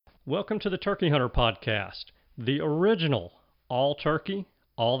Welcome to the Turkey Hunter Podcast, the original all-turkey,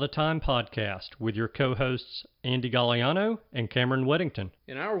 all-the-time podcast with your co-hosts Andy Galliano and Cameron Weddington.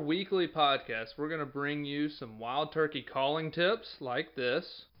 In our weekly podcast, we're going to bring you some wild turkey calling tips like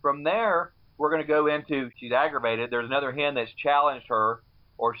this. From there, we're going to go into, she's aggravated, there's another hen that's challenged her,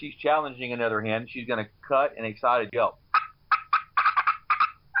 or she's challenging another hen, she's going to cut an excited yelp.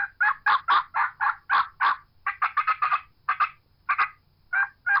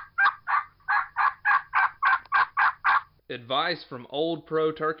 Advice from old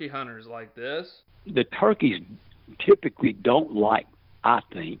pro turkey hunters like this. The turkeys typically don't like, I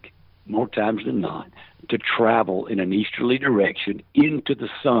think, more times than not, to travel in an easterly direction into the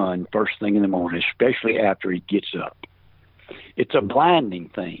sun first thing in the morning, especially after he gets up. It's a blinding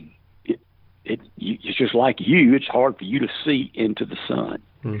thing. It's just like you. It's hard for you to see into the sun.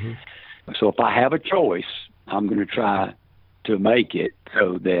 Mm-hmm. So if I have a choice, I'm going to try to make it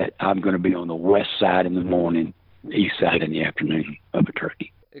so that I'm going to be on the west side in the morning, east side in the afternoon of a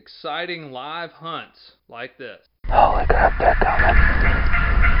turkey. Exciting live hunts like this. Holy crap, they're coming.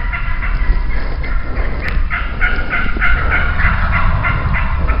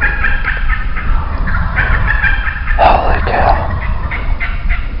 Holy cow.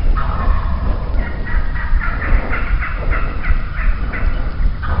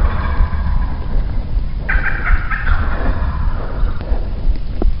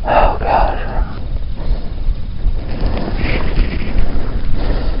 Oh, God.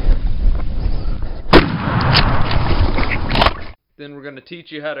 Then we're going to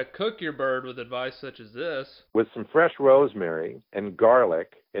teach you how to cook your bird with advice such as this. With some fresh rosemary and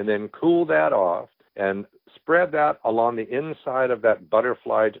garlic, and then cool that off and spread that along the inside of that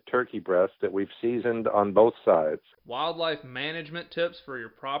butterflied turkey breast that we've seasoned on both sides. Wildlife management tips for your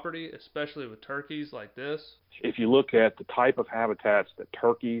property, especially with turkeys like this. If you look at the type of habitats that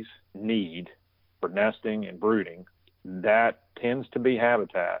turkeys need for nesting and brooding, that tends to be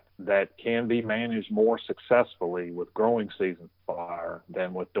habitat that can be managed more successfully with growing season fire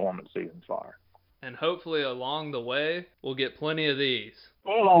than with dormant season fire. And hopefully along the way, we'll get plenty of these.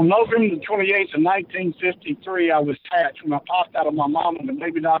 Well, on November the 28th of 1953, I was hatched. When I popped out of my mom and the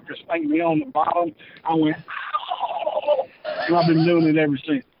baby doctor spanked me on the bottom, I went, ow! And I've been doing it ever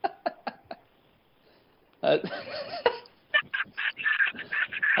since. I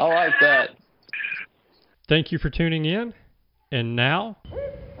like that. Thank you for tuning in. And now,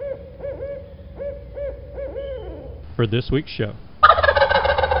 for this week's show.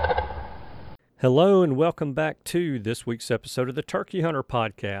 Hello and welcome back to this week's episode of the Turkey Hunter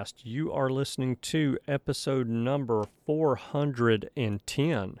Podcast. You are listening to episode number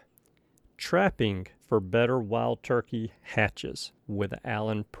 410, Trapping for Better Wild Turkey Hatches with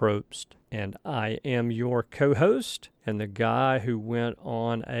Alan Probst. And I am your co-host and the guy who went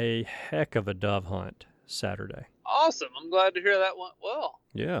on a heck of a dove hunt Saturday. Awesome. I'm glad to hear that went well.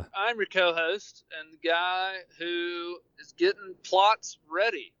 Yeah. I'm your co-host and the guy who is getting plots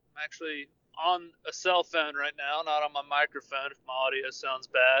ready. I'm actually on a cell phone right now, not on my microphone if my audio sounds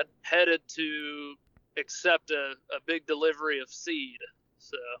bad. Headed to accept a big delivery of seed.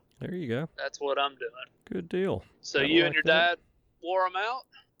 So there you go. That's what I'm doing. Good deal. So I you like and your that. dad wore them out?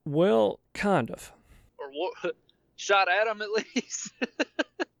 Well, kind of. Or shot at them at least?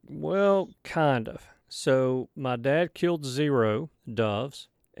 Well, kind of. So my dad killed 0 doves,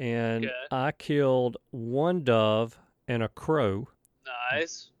 and Okay. I killed 1 dove and a crow.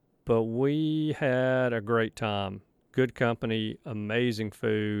 Nice. But we had a great time. Good company, amazing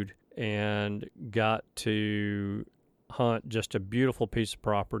food, and got to hunt just a beautiful piece of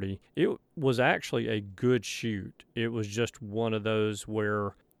property. It was actually a good shoot. It was just one of those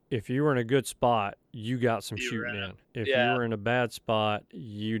where if you were in a good spot, you got some shooting in. If you were in a bad spot,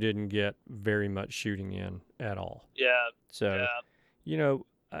 you didn't get very much shooting in at all. Yeah. So, you know,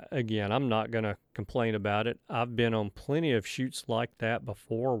 again, I'm not going to complain about it. I've been on plenty of shoots like that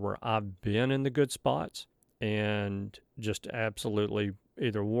before where I've been in the good spots and just absolutely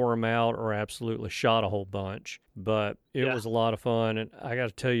either wore them out or absolutely shot a whole bunch. But it was a lot of fun. And I got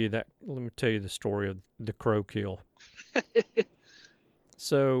to tell you that, let me tell you the story of the crow kill.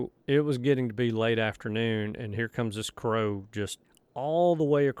 So it was getting to be late afternoon, and here comes this crow just all the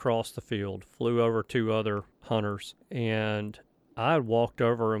way across the field, flew over 2 other hunters, and I had walked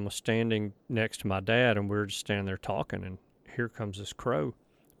over and was standing next to my dad, and we were just standing there talking, and here comes this crow.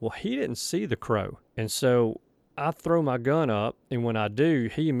 Well, he didn't see the crow, and so I throw my gun up, and when I do,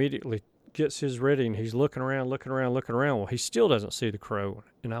 he immediately gets his ready, and he's looking around. Well, he still doesn't see the crow,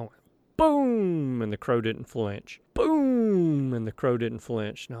 and I went, boom, and the crow didn't flinch. Boom, and the crow didn't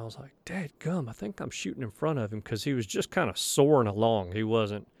flinch. And I was like, dadgum, I think I'm shooting in front of him, because he was just kind of soaring along. He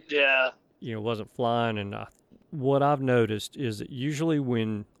wasn't Yeah. Wasn't flying. And what I've noticed is that usually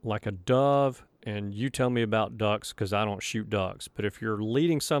when like a dove, and you tell me about ducks because I don't shoot ducks, but if you're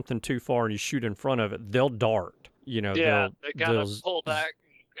leading something too far and you shoot in front of it, they'll dart. Yeah, they kind of pull back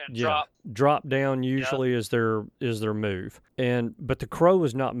and drop down usually is their move. But the crow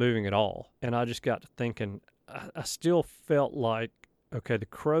was not moving at all, and I just got to thinking, I still felt like, okay, the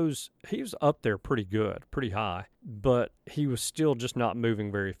crow's, he was up there pretty good, pretty high, but he was still just not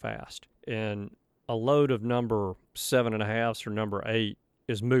moving very fast. And a load of number 7.5s or number 8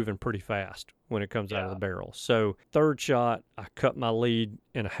 is moving pretty fast when it comes out of the barrel. So third shot, I cut my lead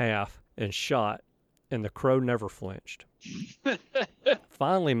in half and shot, and the crow never flinched.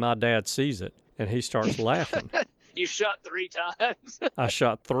 Finally, my dad sees it, and he starts laughing. You shot 3 times? I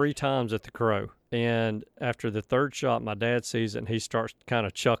shot 3 times at the crow. And after the third shot, my dad sees it, and he starts kind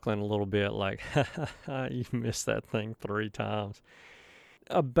of chuckling a little bit like, you missed that thing 3 times.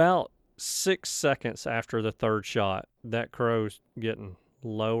 About 6 seconds after the third shot, that crow's getting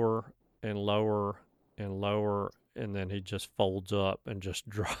lower and lower and lower, and then he just folds up and just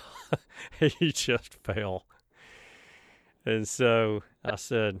he just fell. And so I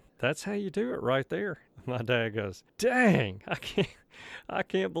said, that's how you do it right there. My dad goes, dang, I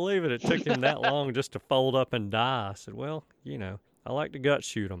can't believe it. It took him that long just to fold up and die. I said, well, I like to gut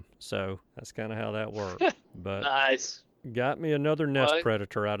shoot them. So that's kind of how that worked. But nice. Got me another nest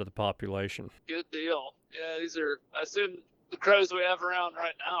predator out of the population. Good deal. Yeah, I assume the crows we have around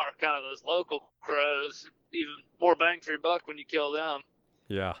right now are kind of those local crows. Even more bang for your buck when you kill them.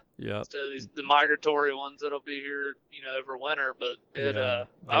 Yeah. Instead of the migratory ones that'll be here, over winter. But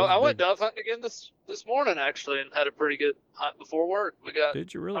I went dove hunting again this morning actually, and had a pretty good hunt before work.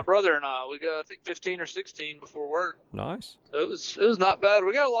 Did you really? My brother and I, we got I think 15 or 16 before work. Nice. So it was not bad.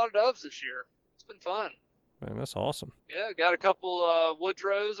 We got a lot of doves this year. It's been fun. Man, that's awesome. Yeah, got a couple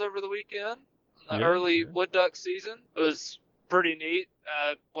woodrows over the weekend. Early wood duck season. It was pretty neat.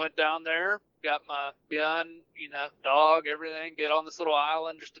 Went down there, got my gun, dog, everything, get on this little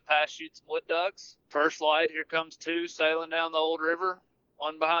island just to pass shoot some wood ducks. First light, here comes 2 sailing down the old river,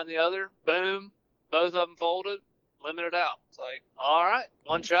 one behind the other. Boom, both of them folded, limited out. It's like, all right,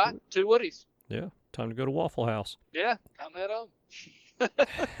 1 shot, 2 woodies. Yeah, time to go to Waffle House. Yeah, time to head home.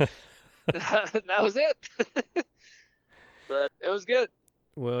 That was it. But it was good.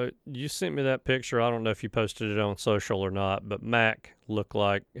 Well, you sent me that picture. I don't know if you posted it on social or not, but Mac looked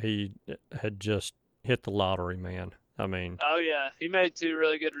like he had just hit the lottery, man. I mean. Oh, yeah. He made 2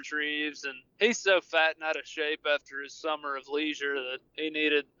 really good retrieves, and he's so fat and out of shape after his summer of leisure that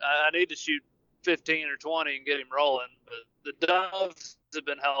I need to shoot 15 or 20 and get him rolling. But the doves have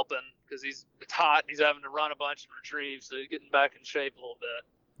been helping because it's hot and he's having to run a bunch of retrieves, so he's getting back in shape a little bit.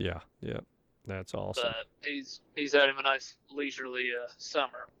 Yeah. That's awesome. But he's had him a nice leisurely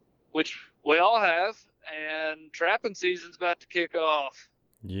summer, which we all have, and trapping season's about to kick off.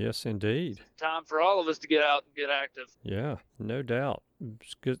 Yes, indeed. It's time for all of us to get out and get active. Yeah, no doubt.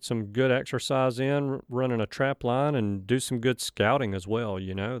 Just get some good exercise in, running a trap line, and do some good scouting as well.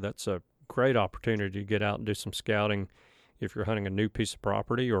 That's a great opportunity to get out and do some scouting if you're hunting a new piece of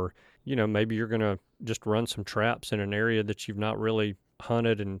property, or, maybe you're going to just run some traps in an area that you've not really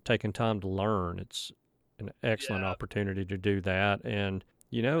hunted and taken time to learn. It's an excellent opportunity to do that. And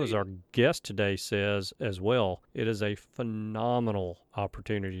as our guest today says as well, it is a phenomenal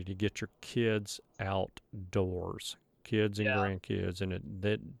opportunity to get your kids outdoors, kids and grandkids, and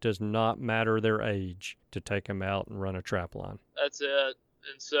that does not matter their age, to take them out and run a trap line. That's it.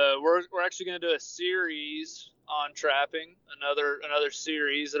 And so we're actually going to do a series on trapping, another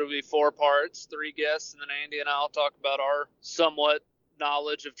series. It'll be 4 parts, 3 guests, and then Andy and I'll talk about our somewhat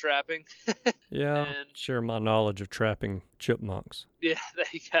knowledge of trapping. Yeah, and share my knowledge of trapping chipmunks. Yeah, there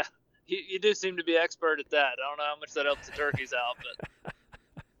you go. You do seem to be expert at that. I don't know how much that helps the turkeys out, but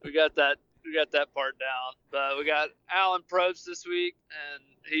we got that part down. But we got Alan Probst this week, and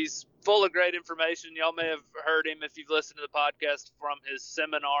he's full of great information. Y'all may have heard him if you've listened to the podcast from his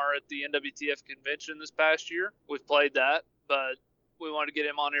seminar at the NWTF convention this past year. We've played that, but we wanted to get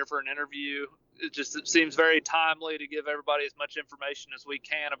him on here for an interview. It seems very timely to give everybody as much information as we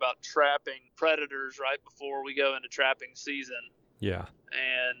can about trapping predators right before we go into trapping season. Yeah.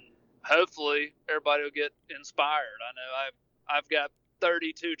 And hopefully everybody will get inspired. I know I've got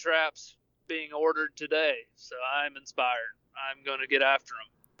 32 traps being ordered today, so I'm inspired. I'm going to get after them.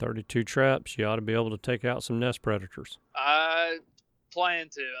 32 traps. You ought to be able to take out some nest predators. I plan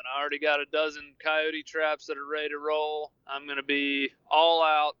to, and I already got a dozen coyote traps that are ready to roll. I'm going to be all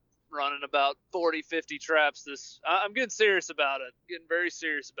out running about 40, 50 traps. I'm getting serious about it, getting very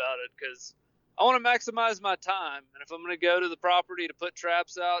serious about it, because I want to maximize my time. And if I'm going to go to the property to put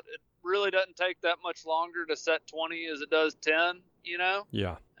traps out, it really doesn't take that much longer to set 20 as it does 10,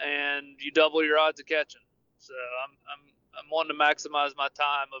 Yeah. and you double your odds of catching. So I'm wanting to maximize my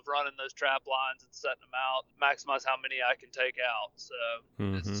time of running those trap lines and setting them out, maximize how many I can take out. So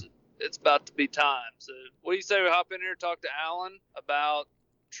it's about to be time. So what do you say we hop in here and talk to Alan about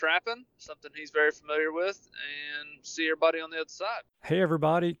trapping, something he's very familiar with, and see everybody on the other side. Hey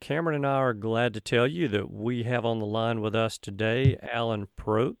everybody, Cameron and I are glad to tell you that we have on the line with us today Alan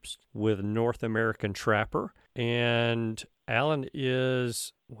Probst with North American Trapper. And Alan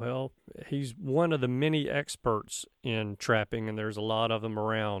is, well, he's one of the many experts in trapping, and there's a lot of them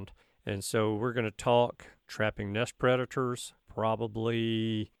around. And so we're going to talk trapping nest predators,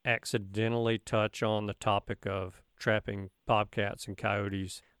 probably accidentally touch on the topic of trapping bobcats and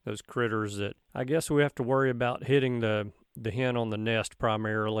coyotes, those critters that I guess we have to worry about hitting the hen on the nest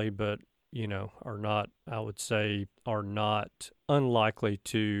primarily, but, are not, I would say, are not unlikely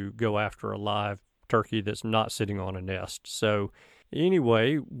to go after a live turkey that's not sitting on a nest. So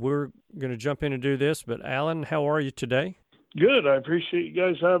anyway, we're going to jump in and do this, but Alan, how are you today? Good. I appreciate you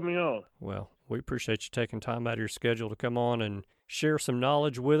guys having me on. Well, we appreciate you taking time out of your schedule to come on and share some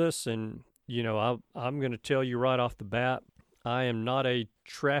knowledge with us. And I'm going to tell you right off the bat, I am not a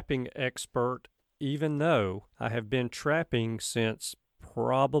trapping expert, even though I have been trapping since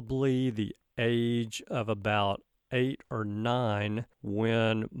probably the age of about 8 or 9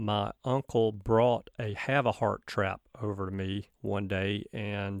 when my uncle brought a Havahart trap over to me one day,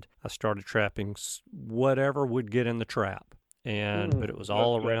 and I started trapping whatever would get in the trap. But it was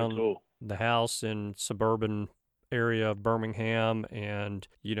all around the house in suburban area of Birmingham, and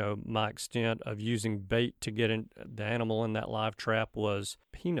my extent of using bait to get the animal in that live trap was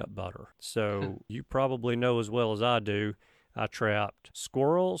peanut butter. So you probably know as well as I do, I trapped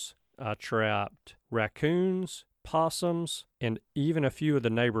squirrels, I trapped raccoons, possums, and even a few of the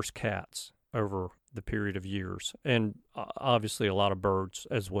neighbors' cats over the period of years, and obviously a lot of birds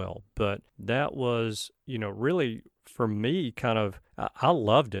as well. But that was, really for me kind of, I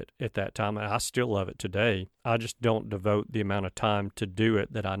loved it at that time, and I still love it today. I just don't devote the amount of time to do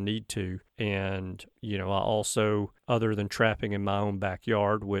it that I need to. And, I also, other than trapping in my own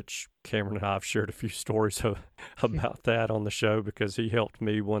backyard, which Cameron and I have shared a few stories about that on the show, because he helped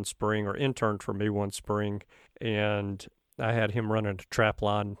me one spring, or interned for me one spring, and I had him running a trap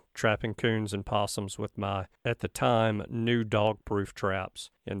line, trapping coons and possums with my, at the time, new dog-proof traps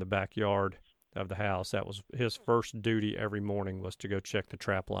in the backyard of the house. That was his first duty every morning, was to go check the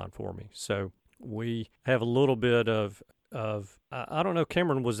trap line for me. So we have a little bit of I don't know,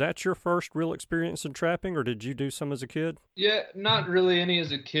 Cameron, was that your first real experience in trapping, or did you do some as a kid? Yeah, not really any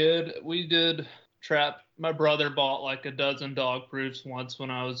as a kid. We did trap. My brother bought like a dozen dog proofs once when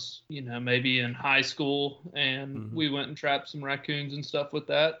I was, maybe in high school, and we went and trapped some raccoons and stuff with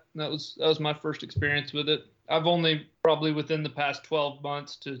that. That was my first experience with it. I've only probably within the past 12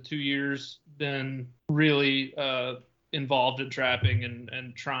 months to 2 years been really involved in trapping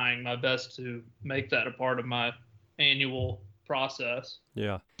and trying my best to make that a part of my annual process.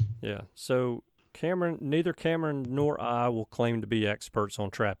 Yeah. So neither Cameron nor I will claim to be experts on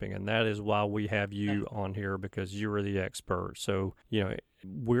trapping, and that is why we have you on here, because you are the expert. So,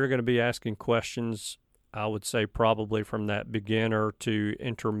 we're going to be asking questions, I would say probably from that beginner to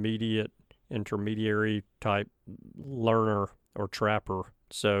intermediary type learner or trapper.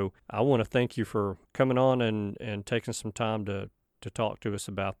 So I want to thank you for coming on and taking some time to talk to us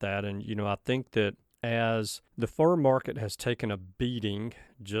about that. And, I think that as the fur market has taken a beating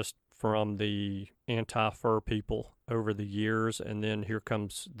just from the anti-fur people over the years, and then here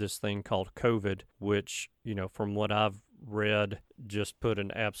comes this thing called COVID, which, from what I've read, just put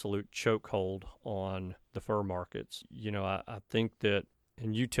an absolute chokehold on the fur markets. I think that,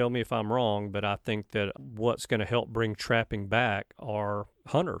 and you tell me if I'm wrong, but I think that what's going to help bring trapping back are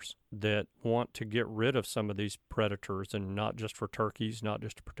hunters that want to get rid of some of these predators, and not just for turkeys, not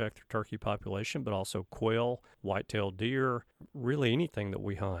just to protect their turkey population, but also quail, white-tailed deer, really anything that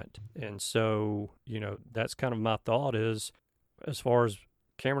we hunt. And so, that's kind of my thought is, as far as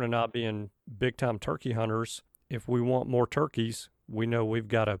Cameron and I being big-time turkey hunters, if we want more turkeys, we know we've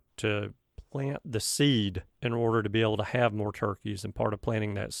got to plant the seed in order to be able to have more turkeys. And part of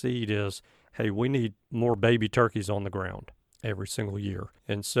planting that seed is, hey, we need more baby turkeys on the ground every single year.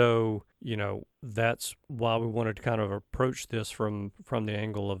 And so, that's why we wanted to kind of approach this from the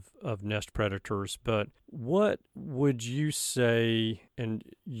angle of nest predators. But what would you say, and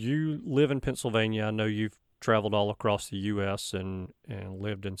you live in Pennsylvania, I know you've traveled all across the U.S. and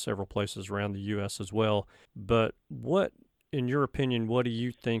lived in several places around the U.S. as well, but what in your opinion, what do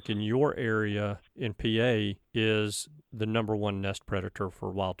you think in your area in PA is the number one nest predator for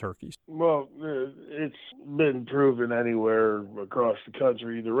wild turkeys? Well, it's been proven anywhere across the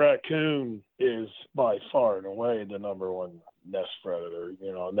country. The raccoon is by far and away the number one nest predator,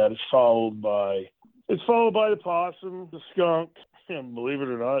 and that is followed by the possum, the skunk, and believe it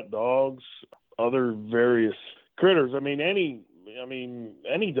or not, dogs, other various critters. I mean,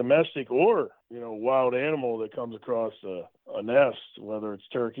 any domestic or, wild animal that comes across a nest, whether it's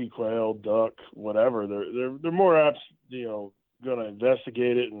turkey, quail, duck, whatever, they're more apt, going to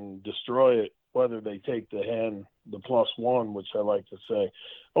investigate it and destroy it, whether they take the hen, the +1, which I like to say.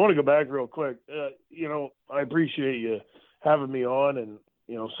 I want to go back real quick. I appreciate you having me on and,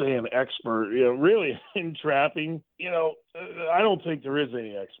 saying expert, really in trapping, I don't think there is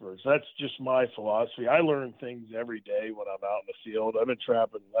any experts. That's just my philosophy. I learn things every day when I'm out in the field. I've been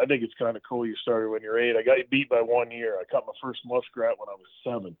trapping. I think it's kind of cool you started when you're 8. I got beat by 1 year. I caught my first muskrat when I was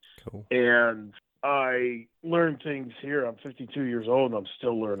 7. Cool. And I learned things here. I'm 52 years old and I'm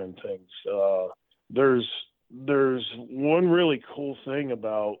still learning things. There's one really cool thing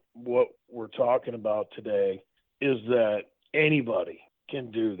about what we're talking about today is that anybody can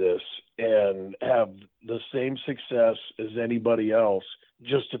do this and have the same success as anybody else,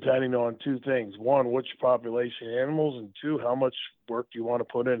 just depending on 2 things. 1, what's your population of animals, and 2, how much work do you want to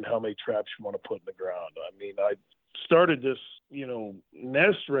put in and how many traps you want to put in the ground. I mean, I started this,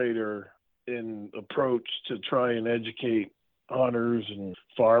 nest raider in approach to try and educate hunters and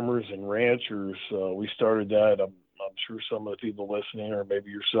farmers and ranchers. We started that. I'm sure some of the people listening, or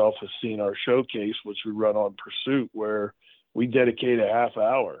maybe yourself, has seen our showcase, which we run on Pursuit, where we dedicate a half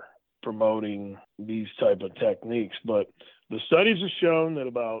hour promoting these type of techniques. But the studies have shown that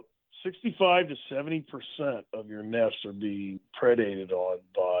about 65 to 70% of your nests are being predated on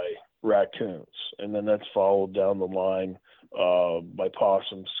by raccoons. And then that's followed down the line by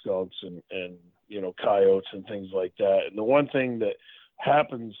possums, skunks, and coyotes and things like that. And the one thing that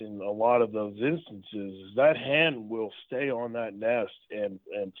happens in a lot of those instances is that hen will stay on that nest and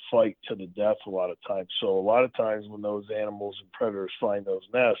fight to the death a lot of times. So a lot of times when those animals and predators find those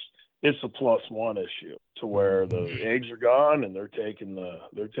nests, it's a +1 issue to where the eggs are gone and they're taking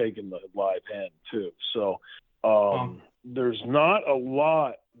the live hen too. So there's not a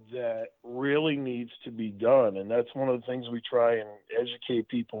lot that really needs to be done, and that's one of the things we try and educate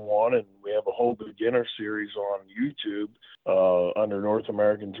people on. And we have a whole beginner series on YouTube under North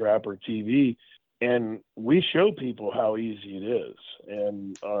American Trapper TV, and we show people how easy it is.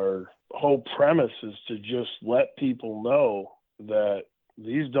 And our whole premise is to just let people know that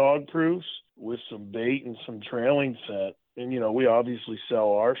these dog proofs with some bait and some trailing scent, and we obviously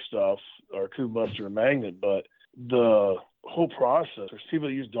sell our stuff, our Coon Buster and Magnet, but the whole process, there's people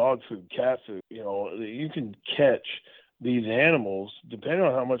that use dog food, cat food, you can catch these animals depending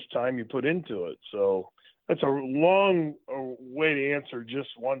on how much time you put into it. So that's a long way to answer just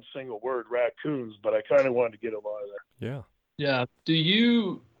one single word, raccoons, but I kind of wanted to get a lot of there. Yeah. Yeah. Do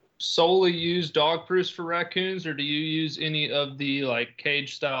you solely use dog proofs for raccoons, or do you use any of the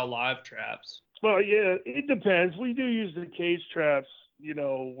cage style live traps? Well, yeah, it depends. We do use the cage traps,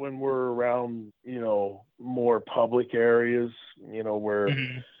 when we're around, more public areas, where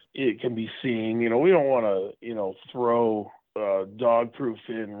it can be seen. We don't want to, throw dog proof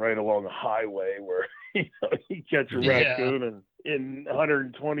in right along the highway where, you catch a raccoon and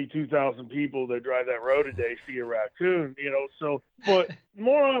 122,000 people that drive that road a day see a raccoon, so, but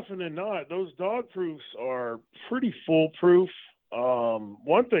more often than not, those dog proofs are pretty foolproof.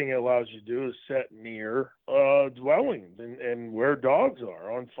 One thing it allows you to do is set near dwellings and where dogs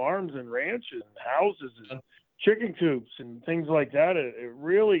are on farms and ranches and houses and chicken coops and things like that. It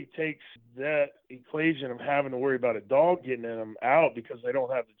really takes that equation of having to worry about a dog getting in them out because they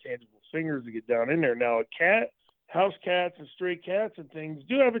don't have the tangible fingers to get down in there. Now, a cat, house cats and stray cats and things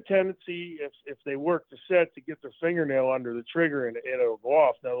do have a tendency, if they work the set, to get their fingernail under the trigger and it'll go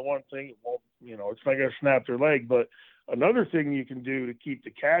off. Now, the one thing, it won't, it's not going to snap their leg, but another thing you can do to keep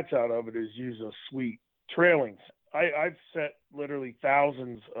the cats out of it is use a sweet trailing. I've set literally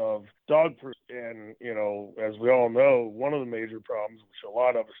thousands of dog proofs, and, as we all know, one of the major problems, which a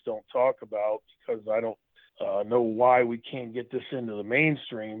lot of us don't talk about because I don't know why we can't get this into the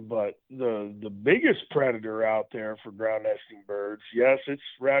mainstream, but the biggest predator out there for ground nesting birds, yes, it's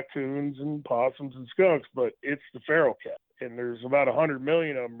raccoons and possums and skunks, but it's the feral cat. And there's about 100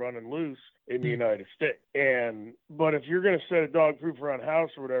 million of them running loose in the United States. But if you're going to set a dog proof around a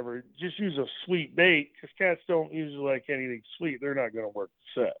house or whatever, just use a sweet bait, because cats don't usually like anything sweet. They're not going to work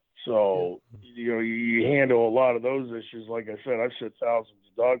the set. So, you handle a lot of those issues. Like I said, I've set thousands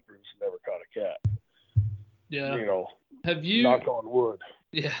of dog proofs and never caught a cat. Yeah. Have you? Knock on wood.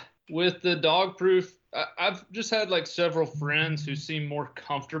 Yeah. With the dog proof, I've just had like several friends who seem more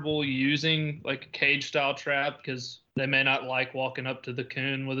comfortable using like a cage style trap because they may not like walking up to the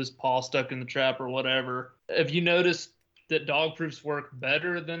coon with his paw stuck in the trap or whatever. Have you noticed that dog proofs work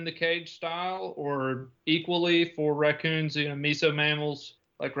better than the cage style or equally for raccoons, meso mammals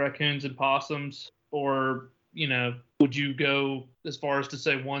like raccoons and possums? Or, would you go as far as to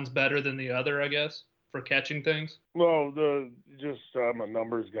say one's better than the other, I guess, for catching things? Well, I'm a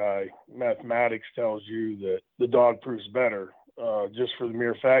numbers guy. Mathematics tells you that the dog proof's better. Just for the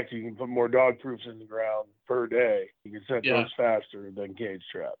mere fact you can put more dog proofs in the ground per day. You can set those faster than cage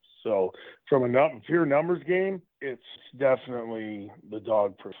traps. So from a pure numbers game, it's definitely the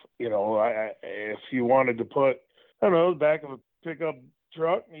dog proof. If you wanted to put, I don't know, the back of a pickup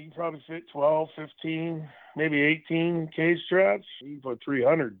truck, you can probably fit 12, 15, maybe 18 cage traps. You can put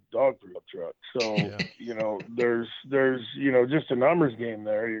 300 dog proof trucks. So, there's just a numbers game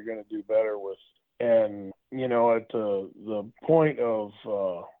there you're going to do better with. And, at the point of,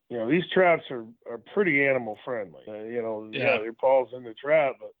 these traps are pretty animal friendly. Your paw's in the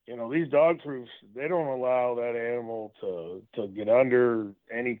trap, but, these dog proofs, they don't allow that animal to get under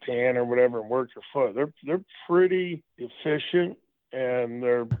any pan or whatever and work your foot. They're pretty efficient and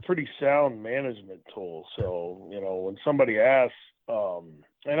they're pretty sound management tools. So, when somebody asks,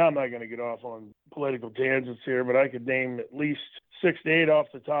 and I'm not going to get off on political tangents here, but I could name at least 6 to 8 off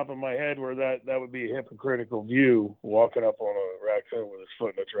the top of my head where that would be a hypocritical view, walking up on a raccoon with his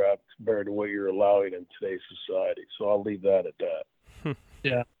foot in a trap compared to what you're allowing in today's society. So I'll leave that at that.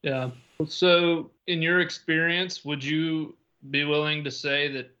 Yeah. So in your experience, would you be willing to say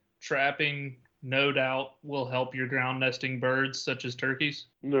that trapping no doubt will help your ground nesting birds such as turkeys?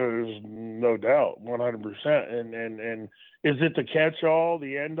 There's no doubt, 100%. And is it the catch-all,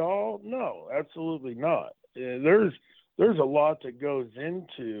 the end-all? No, absolutely not. There's a lot that goes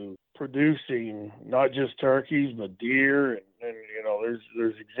into producing not just turkeys but deer, and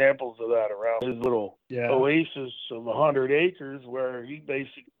there's examples of that around his little oasis of 100 acres where he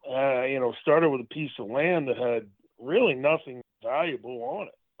basically started with a piece of land that had really nothing valuable on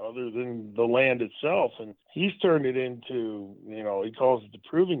it other than the land itself, and he's turned it into, he calls it the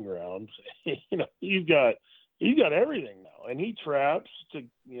proving grounds. He's got everything now, and he traps to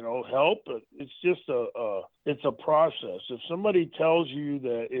help, but it's just it's a process. If somebody tells you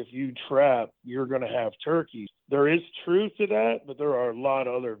that if you trap you're going to have turkeys, there is truth to that, but there are a lot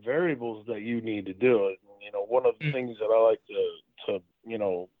of other variables that you need to do it. One of the things that I like to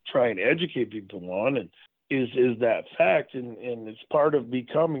try and educate people on and is that fact, and it's part of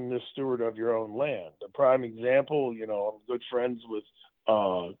becoming the steward of your own land. A prime example, I'm good friends with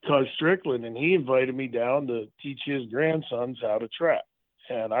Cuz Strickland, and he invited me down to teach his grandsons how to trap.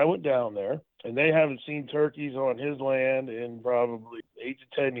 And I went down there, and they haven't seen turkeys on his land in probably 8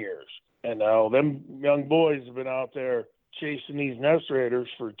 to 10 years. And now them young boys have been out there chasing these nest raiders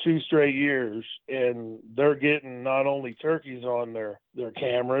for 2 straight years, and they're getting not only turkeys on their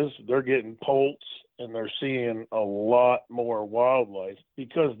cameras, they're getting poults, and they're seeing a lot more wildlife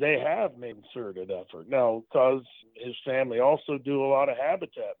because they have made concerted effort. Now, because his family also do a lot of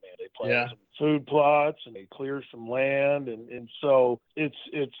habitat, man. They plant some food plots and they clear some land, and so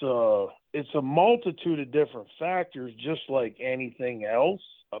it's a multitude of different factors, just like anything else.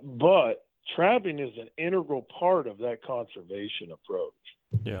 But trapping is an integral part of that conservation approach.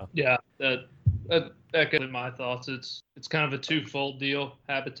 Yeah, that echoes my thoughts. It's kind of a twofold deal.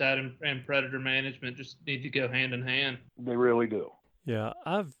 Habitat and predator management just need to go hand in hand. They really do. Yeah,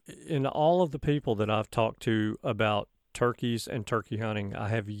 in all of the people that I've talked to about turkeys and turkey hunting, I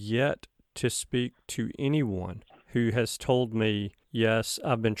have yet to speak to anyone who has told me, yes,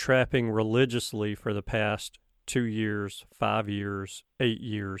 I've been trapping religiously for the past 2 years, 5 years, 8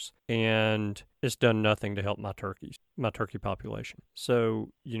 years, and it's done nothing to help my turkey population. So,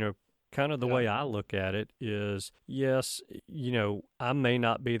 kind of the way I look at it is, yes, I may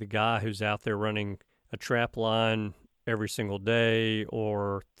not be the guy who's out there running a trap line every single day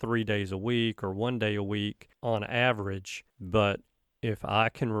or 3 days a week or 1 day a week on average, but if I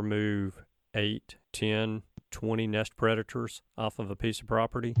can remove 8, 10, 20 nest predators off of a piece of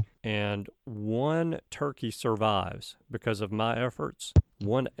property and one turkey survives because of my efforts,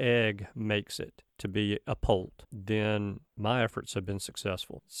 one egg makes it to be a poult, then my efforts have been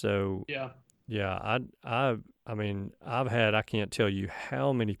successful. So I mean, I've had, I can't tell you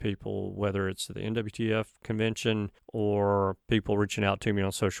how many people, whether it's the NWTF convention or people reaching out to me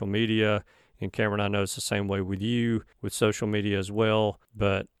on social media, and Cameron, I know it's the same way with you, with social media as well,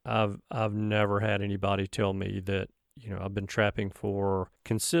 but I've never had anybody tell me that I've been trapping for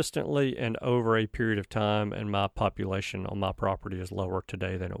consistently and over a period of time, and my population on my property is lower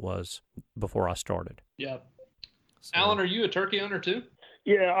today than it was before I started. Yeah. So, Alan, are you a turkey hunter too?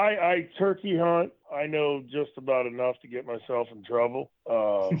 Yeah, I turkey hunt. I know just about enough to get myself in trouble.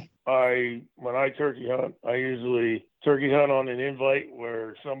 When I turkey hunt, I usually turkey hunt on an invite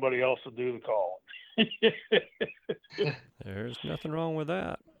where somebody else will do the calling. there's nothing wrong with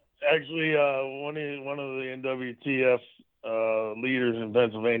that. Actually, one of the NWTF leaders in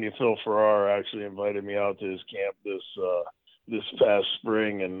Pennsylvania, Phil Farrar, actually invited me out to his camp this past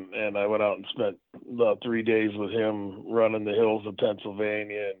spring, and I went out and spent about 3 days with him running the hills of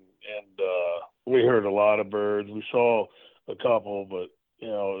Pennsylvania, and we heard a lot of birds. We saw a couple, but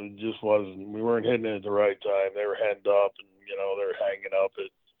it just wasn't. We weren't hitting it at the right time. They were henned up, and they're hanging up at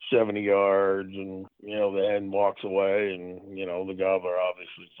 70 yards, and the hen walks away, and the gobbler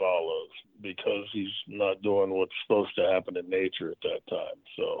obviously follows because he's not doing what's supposed to happen in nature at that time.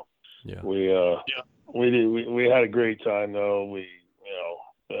 So yeah, we had a great time though.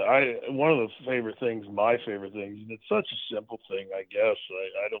 One of my favorite things, and it's such a simple thing, I guess.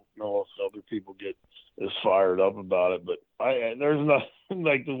 I don't know if other people get as fired up about it, but there's nothing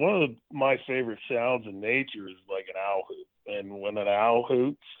like one of my favorite sounds in nature is like an owl hoot. And when an owl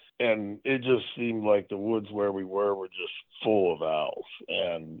hoots, and it just seemed like the woods where we were just full of owls,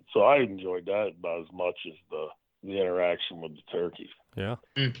 and so I enjoyed that about as much as the interaction with the turkeys. Yeah.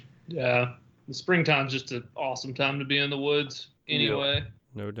 Yeah. The springtime's just an awesome time to be in the woods anyway.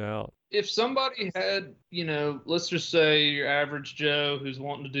 Yeah, no doubt. If somebody had, let's just say your average Joe who's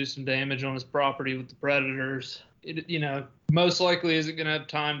wanting to do some damage on his property with the predators, most likely isn't going to have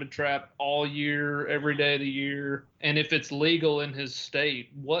time to trap all year, every day of the year. And if it's legal in his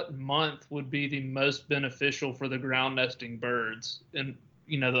state, what month would be the most beneficial for the ground nesting birds? And,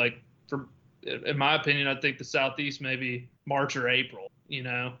 in my opinion, I think the Southeast maybe March or April,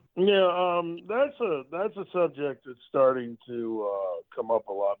 Yeah, that's a subject that's starting to come up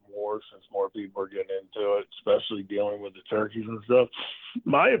a lot more since more people are getting into it, especially dealing with the turkeys and stuff.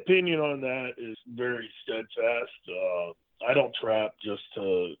 My opinion on that is very steadfast. I don't trap just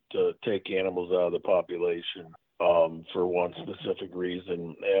to take animals out of the population for one specific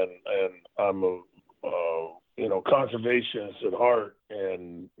reason, and I'm a conservationist at heart,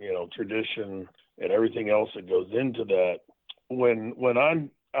 and tradition and everything else that goes into that. When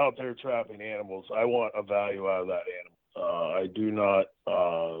I'm out there trapping animals, I want a value out of that animal. I do not,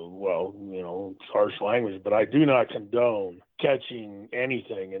 it's harsh language, but I do not condone catching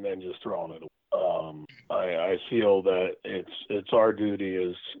anything and then just throwing it away. I feel that it's our duty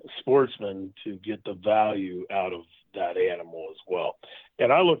as sportsmen to get the value out of that animal as well.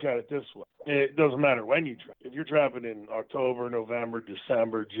 And I look at it this way. It doesn't matter when you trap. If you're trapping in October, November,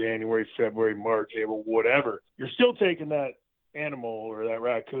 December, January, February, March, April, whatever, you're still taking that animal or that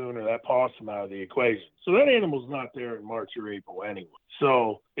raccoon or that possum out of the equation. So that animal's not there in March or April anyway.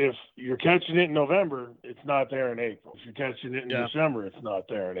 So if you're catching it in November, it's not there in April. If you're catching it in December, it's not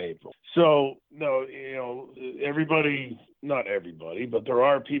there in April. So no, not everybody, but there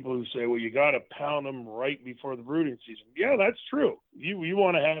are people who say, well, you got to pound them right before the brooding season. Yeah, that's true. You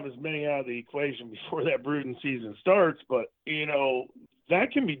want to have as many out of the equation before that brooding season starts, but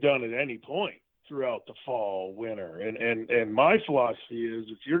that can be done at any point throughout the fall, winter. And my philosophy is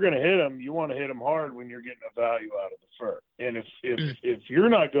if you're going to hit them, you want to hit them hard when you're getting a value out of the fur. And if you're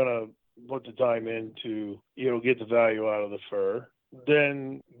not going to put the time in to, get the value out of the fur,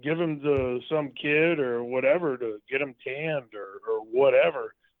 then give them to some kid or whatever to get them tanned or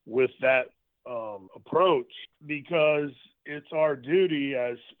whatever with that approach, because it's our duty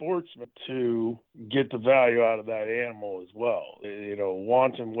as sportsmen to get the value out of that animal as well.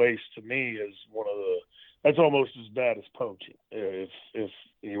 Wanton waste to me is that's almost as bad as poaching. If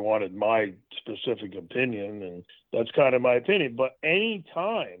you wanted my specific opinion, and that's kind of my opinion, but any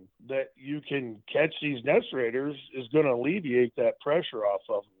time that you can catch these nest raiders is going to alleviate that pressure off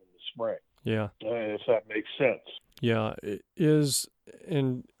of them in the spring. Yeah. If that makes sense. Yeah, it is.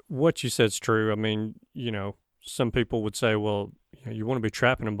 And what you said's true. I mean, some people would say, well, you want to be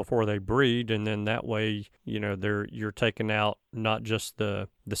trapping them before they breed, and then that way, you're taking out not just the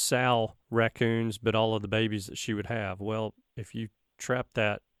sow raccoons, but all of the babies that she would have. Well, if you trap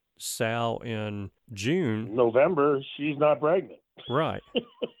that sow in June, November, she's not pregnant. Right.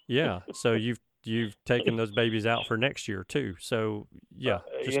 Yeah. So you've taken those babies out for next year too. So yeah,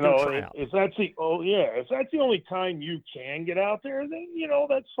 just if that's the only time you can get out there, then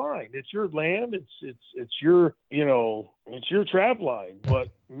that's fine. It's your land. It's your it's your trap line. But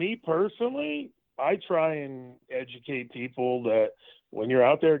me personally, I try and educate people that when you're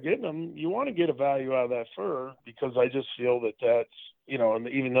out there getting them, you want to get a value out of that fur, because I just feel that that's, and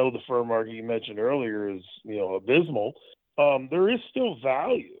even though the fur market you mentioned earlier is, abysmal, there is still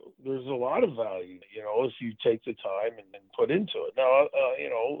value. There's a lot of value, if you take the time and put into it. Now,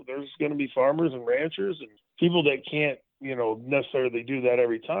 there's going to be farmers and ranchers and people that can't, necessarily do that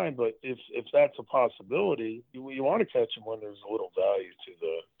every time. But if that's a possibility, you want to catch them when there's a little value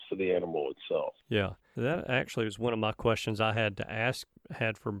to the animal itself. Yeah, that actually was one of my questions I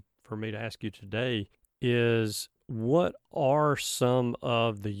had for me to ask you today is, what are some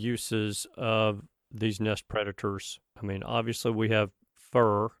of the uses of these nest predators? I mean, obviously we have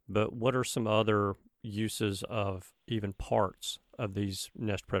fur, but what are some other uses of even parts of these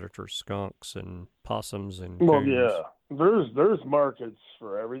nest predators, skunks and possums and coons? Well, yeah, there's markets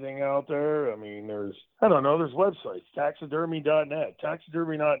for everything out there. I mean, there's websites, taxidermy.net.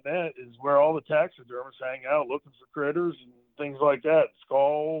 Taxidermy.net is where all the taxidermists hang out looking for critters and things like that,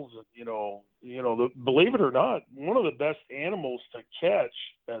 skulls, and, believe it or not, one of the best animals to catch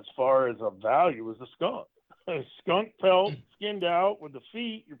as far as a value is a skunk. A skunk pelt skinned out with the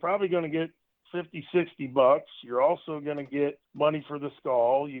feet, you're probably going to get $50-$60. You're also going to get money for the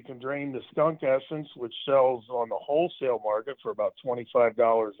skull. You can drain the skunk essence, which sells on the wholesale market for about $25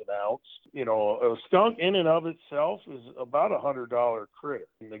 an ounce. A skunk in and of itself is about $100 critter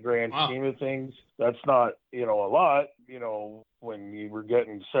in the grand scheme of things. That's not, a lot. When you were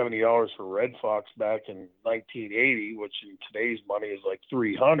getting $70 for red fox back in 1980, which in today's money is like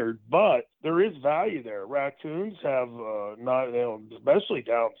 $300, but there is value there. Raccoons have especially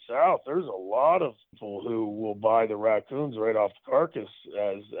down south, there's a lot of people who will buy the raccoons right off the carcass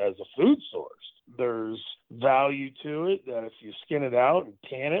as a food source. There's value to it that if you skin it out and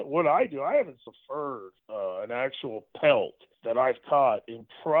tan it, what I do, I haven't preferred an actual pelt that I've caught in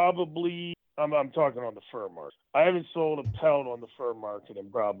probably, I'm talking on the fur market. I haven't sold a pelt on the fur market in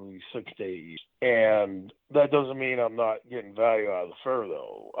probably 6 to 8 years. And that doesn't mean I'm not getting value out of the fur,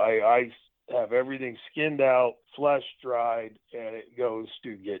 though. I have everything skinned out, flesh dried, and it goes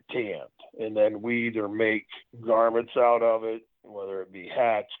to get tanned. And then we either make garments out of it, whether it be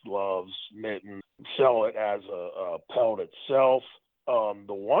hats, gloves, mittens, sell it as a pelt itself.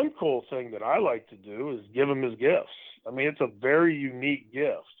 The one cool thing that I like to do is give them as gifts. I mean, it's a very unique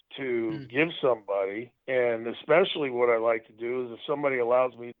gift to give somebody, and especially what I like to do is if somebody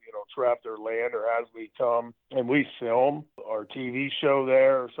allows me, trap their land or has me come and we film our TV show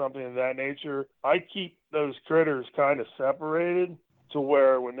there or something of that nature, I keep those critters kind of separated to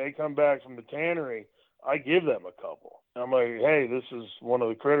where when they come back from the tannery, I give them a couple. I'm like, hey, this is one of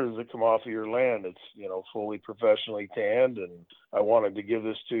the critters that come off of your land. It's, fully professionally tanned, and I wanted to give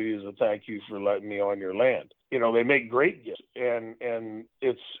this to you as a thank you for letting me on your land. They make great gifts, and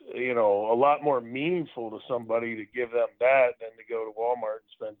it's, a lot more meaningful to somebody to give them that than to go to Walmart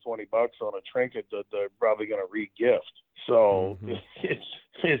and spend $20 on a trinket that they're probably going to re-gift. So it's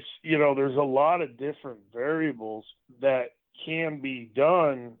there's a lot of different variables that can be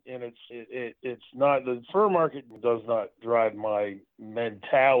done, and it's not, the fur market does not drive my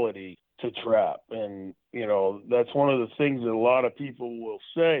mentality to trap. And that's one of the things that a lot of people will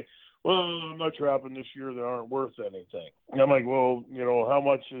say, well, I'm not trapping this year, they aren't worth anything. And I'm like, well, how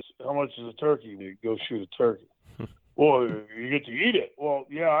much is a turkey? You go shoot a turkey. Well, you get to eat it. Well,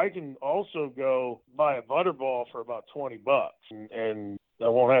 yeah, I can also go buy a butterball for about $20, and I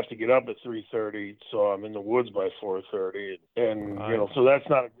won't have to get up at 3:30, so I'm in the woods by 4:30, and so that's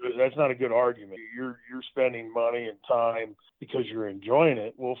not a good argument. You're spending money and time because you're enjoying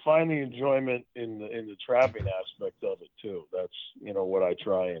it. Well, find the enjoyment in the trapping aspect of it too. That's what I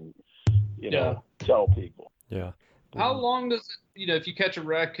try and tell people. Yeah. How long does it, if you catch a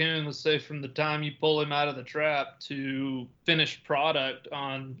raccoon, let's say from the time you pull him out of the trap to finished product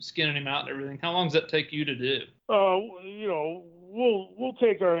on skinning him out and everything, how long does that take you to do? We'll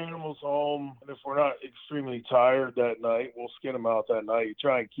take our animals home, and if we're not extremely tired that night, we'll skin them out that night. You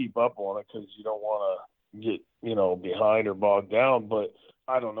try and keep up on it because you don't want to get behind or bogged down. But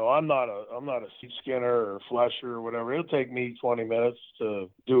I don't know. I'm not a sheep skinner or flesher or whatever. It'll take me 20 minutes to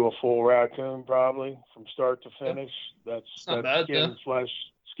do a full raccoon, probably from start to finish. That's bad,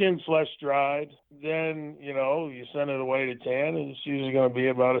 skin, flesh dried. Then you send it away to tan, and it's usually going to be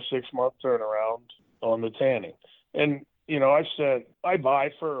about a 6-month turnaround on the tanning. And I said I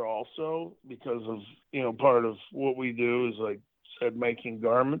buy fur also because of part of what we do is, like I said, making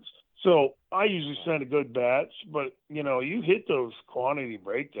garments. So I usually send a good batch, but you hit those quantity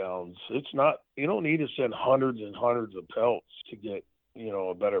breakdowns. It's not, you don't need to send hundreds and hundreds of pelts to get,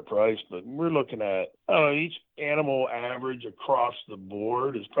 a better price, but we're looking at, each animal average across the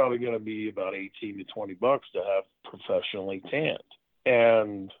board is probably going to be about $18 to $20 to have professionally tanned.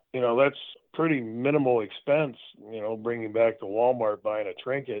 And, that's pretty minimal expense, bringing back to Walmart, buying a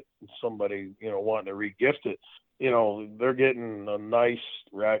trinket, and somebody, wanting to re-gift it. They're getting a nice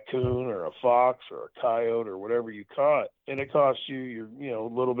raccoon or a fox or a coyote or whatever you caught, and it costs you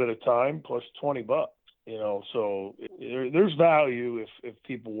a little bit of time plus $20. So there's value if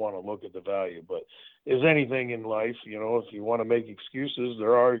people want to look at the value. But as anything in life, if you want to make excuses,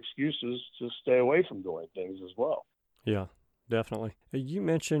 there are excuses to stay away from doing things as well. Yeah, definitely. You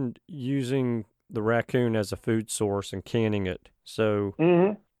mentioned using the raccoon as a food source and canning it. So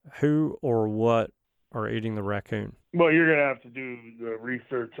who or what are eating the raccoon? Well, you're going to have to do the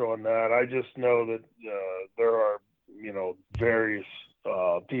research on that. I just know that there are, various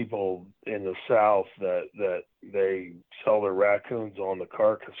people in the South that they sell their raccoons on the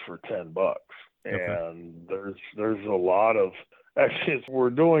carcass for $10. Okay. And there's a lot of, actually,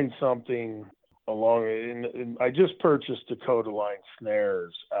 we're doing something along, and I just purchased Dakota Line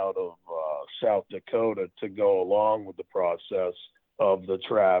snares out of South Dakota to go along with the process of the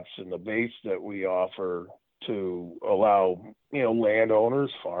traps and the baits that we offer to allow,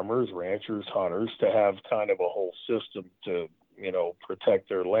 landowners, farmers, ranchers, hunters to have kind of a whole system to, protect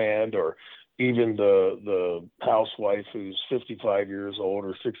their land, or even the housewife who's 55 years old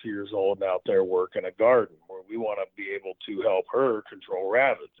or 60 years old and out there working a garden, where we want to be able to help her control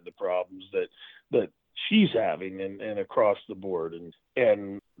rabbits and the problems that she's having and across the board.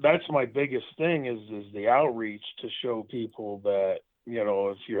 And that's my biggest thing is the outreach to show people that,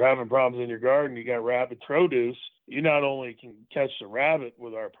 if you're having problems in your garden, you got rabbit produce, you not only can catch the rabbit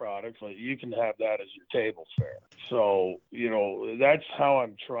with our products, but you can have that as your table fare. So, that's how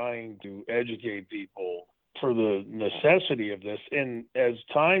I'm trying to educate people for the necessity of this. And as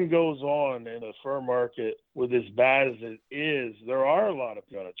time goes on in the fur market, with as bad as it is, there are a lot of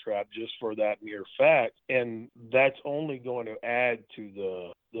people on a trap just for that mere fact. And that's only going to add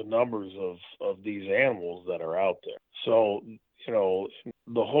to the numbers of these animals that are out there. So,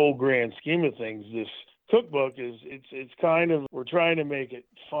 the whole grand scheme of things, this cookbook it's kind of, we're trying to make it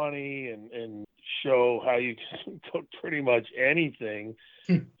funny and show how you can cook pretty much anything.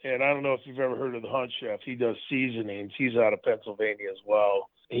 And I don't know if you've ever heard of the Hunt Chef. He does seasonings. He's out of Pennsylvania as well.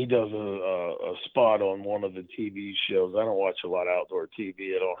 He does a spot on one of the TV shows. I don't watch a lot of outdoor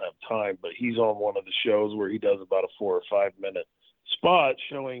TV. I don't have time, but he's on one of the shows where he does about a 4 or 5 minute spot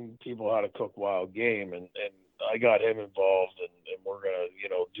showing people how to cook wild game. And I got him involved, and we're going to,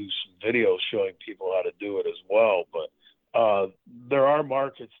 do some videos showing people how to do it as well. But there are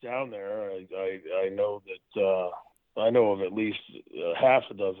markets down there. I know that I know of at least half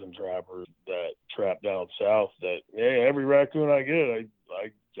a dozen trappers that trap down south that, hey, every raccoon I get,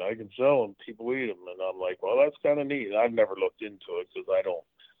 I can sell them. People eat them. And I'm like, well, that's kind of neat. I've never looked into it because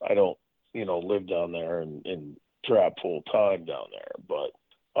I don't live down there and trap full time down there. But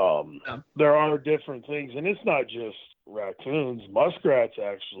there are different things, and it's not just raccoons. Muskrats,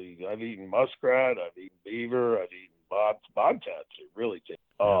 actually. I've eaten muskrat. I've eaten beaver. I've eaten bobcats. It really tasty.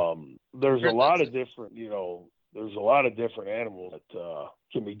 There's a lot of different, there's a lot of different animals that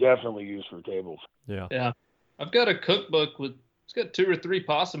can be definitely used for table. Yeah. I've got a cookbook it's got 2 or 3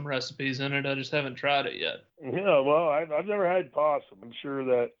 possum recipes in it. I just haven't tried it yet. Yeah, well, I've never had possum. I'm sure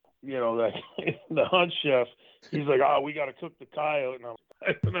that, that the Hunt Chef, he's like, we got to cook the coyote.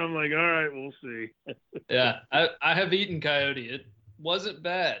 And I'm like, all right, we'll see. Yeah, I have eaten coyote. It wasn't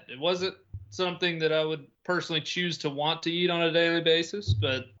bad. It wasn't something that I would personally choose to want to eat on a daily basis,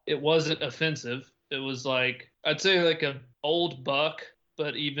 but it wasn't offensive. It was I'd say like an old buck,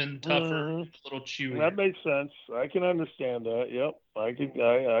 but even tougher, a little chewier. That makes sense. I can understand that. Yep, I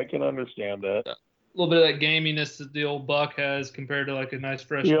can understand that. A little bit of that gaminess that the old buck has compared to like a nice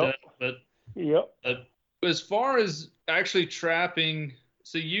fresh duck. But as far as actually trapping,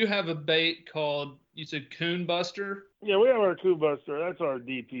 so you have a bait called, you said Coon Buster? Yeah, we have our Coon Buster. That's our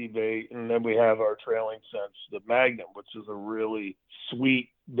DP bait. And then we have our trailing scents, the Magnum, which is a really sweet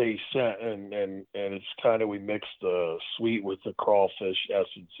base scent. And it's kind of, we mix the sweet with the crawfish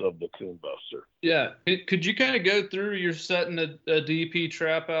essence of the Coon Buster. Yeah. Could you kind of go through, you're setting a DP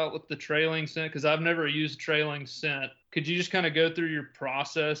trap out with the trailing scent? Because I've never used trailing scent. Could you just kind of go through your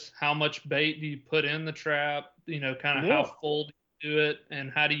process? How much bait do you put in the trap? How full do you do it,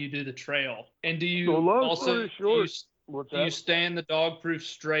 and how do you do the trail? And do you do you stand the dog proof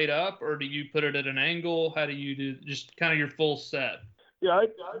straight up, or do you put it at an angle? How do you do just kind of your full set? Yeah,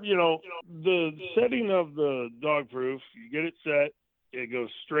 the setting of the dog proof, you get it set, it goes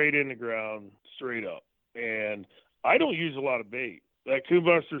straight in the ground, straight up. And I don't use a lot of bait. That Coon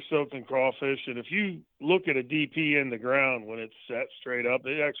Buster soaked in crawfish, and if you look at a DP in the ground when it's set straight up,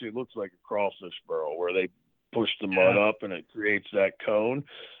 it actually looks like a crawfish burrow where they push the mud up and it creates that cone.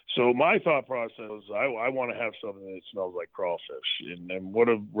 So my thought process was I want to have something that smells like crawfish. And what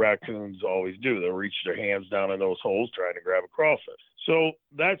do raccoons always do? They'll reach their hands down in those holes trying to grab a crawfish. So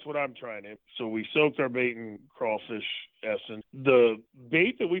that's what I'm trying to. So we soaked our bait in crawfish essence. The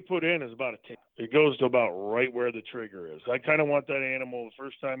bait that we put in is about a 10. It goes to about right where the trigger is. I kind of want that animal the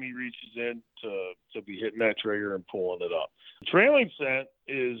first time he reaches in to be hitting that trigger and pulling it up. The trailing scent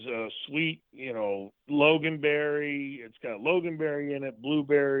is sweet, loganberry. It's got loganberry in it,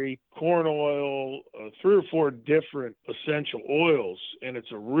 blueberry, corn oil, 3 or 4 different essential oils, and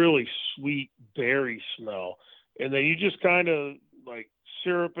it's a really sweet berry smell. And then you just kind of like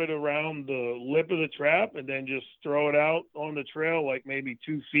syrup it around the lip of the trap and then just throw it out on the trail like maybe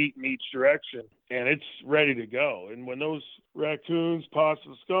 2 feet in each direction, and it's ready to go. And when those raccoons,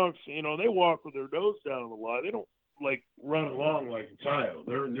 possums, skunks, they walk with their nose down the line. They don't like run along like a coyote.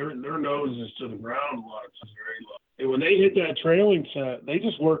 Their nose is to the ground a lot of times, very low. And when they hit that trailing scent, they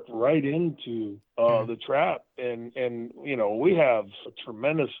just work right into the trap. And we have a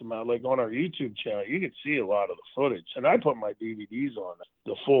tremendous amount, like on our YouTube channel, you can see a lot of the footage. And I put my DVDs on it,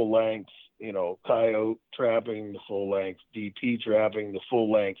 the full length, coyote trapping, the full length DP trapping, the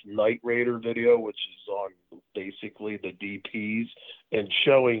full length Night Raider video, which is on basically the DPs, and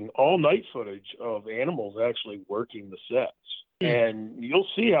showing all night footage of animals actually working the sets. And you'll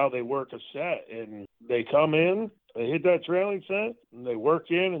see how they work a set, and they come in, they hit that trailing scent, and they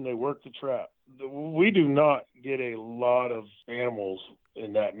work in and they work the trap. We do not get a lot of animals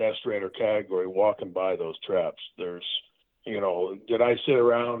in that nest raider category walking by those traps. There's, did I sit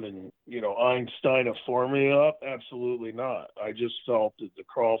around and, Einstein a formula up? Absolutely not. I just felt that the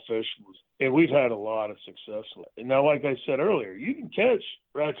crawfish was, and we've had a lot of success with it. And now, like I said earlier, you can catch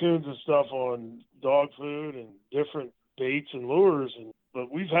raccoons and stuff on dog food and different baits and lures,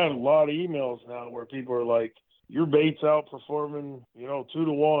 but we've had a lot of emails now where people are like, your bait's outperforming, 2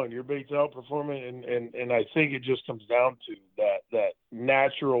 to 1, your bait's outperforming. And I think it just comes down to that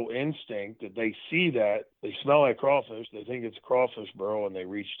natural instinct that they see that, they smell like crawfish, they think it's a crawfish burrow, and they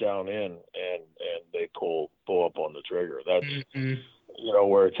reach down in and they pull up on the trigger. That's,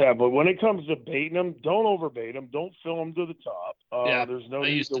 where it's at. But when it comes to baiting them, don't overbait them. Don't fill them to the top. There's no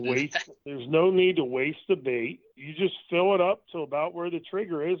need to waste. There's no need to waste the bait. You just fill it up to about where the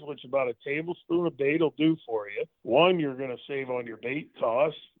trigger is, which about a tablespoon of bait will do for you. 1, you're going to save on your bait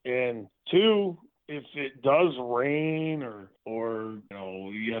costs, and 2, if it does rain or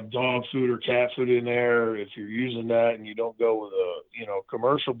you have dog food or cat food in there, if you're using that and you don't go with a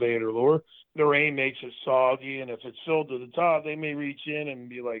commercial bait or lure, the rain makes it soggy, and if it's filled to the top, they may reach in and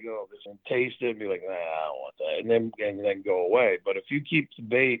be like, oh, this, and taste it and be like, nah, I don't want that, and then go away. But if you keep the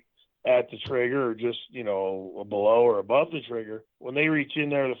bait at the trigger or just below or above the trigger, when they reach in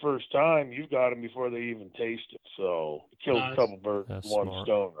there the first time, you've got them before they even taste it. So it kills a couple birds with one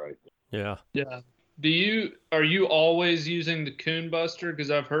stone right there. Yeah. Are you always using the Coon Buster?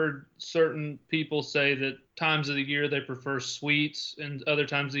 Because I've heard certain people say that times of the year they prefer sweets and other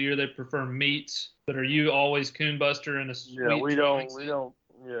times of the year they prefer meats. But are you always Coon Buster in a sweet? Yeah, we don't.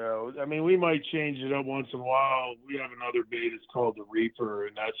 Yeah, I mean, we might change it up once in a while. We have another bait. It's called the Reaper,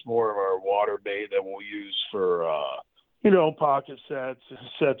 and that's more of our water bait that we'll use for pocket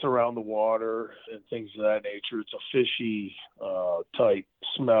sets around the water and things of that nature. It's a fishy type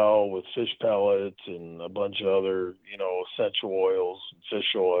smell with fish pellets and a bunch of other, essential oils, fish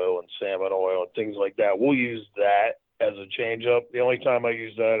oil and salmon oil and things like that. We'll use that as a change up. The only time I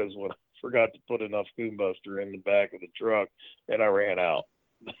use that is when I forgot to put enough Coon Buster in the back of the truck and I ran out.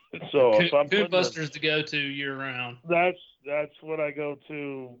 So if I'm Coon Buster's to go to year round. That's what I go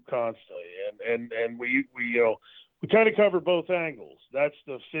to constantly. And we kind of cover both angles. That's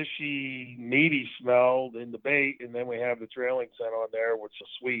the fishy, meaty smell in the bait, and then we have the trailing scent on there, which is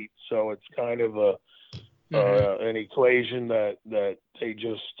sweet. So it's kind of an equation that they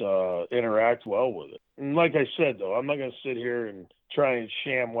just interact well with it. And like I said, though, I'm not going to sit here and try and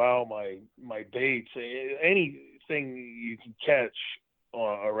sham wow my baits. Anything you can catch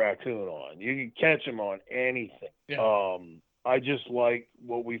a raccoon on, you can catch them on anything. Yeah. I just like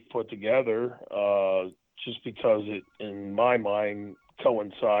what we've put together. Just because it, in my mind,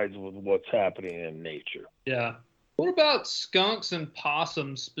 coincides with what's happening in nature. Yeah. What about skunks and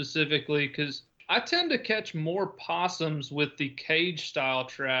possums specifically? Because I tend to catch more possums with the cage style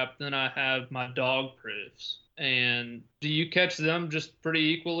trap than I have my dog proofs. And do you catch them just pretty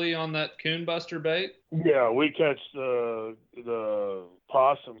equally on that Coon Buster bait? Yeah, we catch the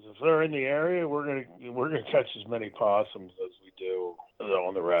possums. If they're in the area, we're gonna catch as many possums as we do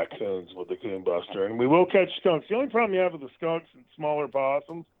on the raccoons with the Coon Buster, and we will catch skunks. The only problem you have with the skunks and smaller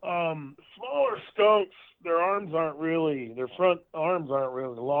possums, smaller skunks, their front arms aren't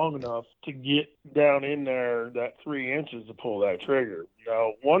really long enough to get down in there that 3 inches to pull that trigger.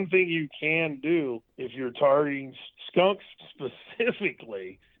 Now, one thing you can do if you're targeting skunks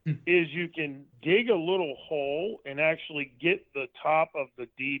specifically is you can dig a little hole and actually get the top of the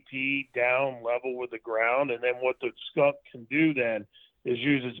DP down level with the ground, and then what the skunk can do then is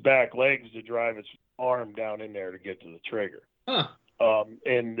use its back legs to drive its arm down in there to get to the trigger. Huh.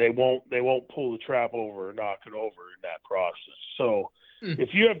 And they won't pull the trap over or knock it over in that process. So if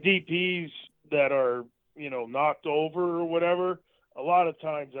you have DPs that are, knocked over or whatever, a lot of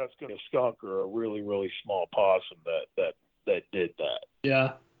times that's going to skunk or a really, really small possum that did that.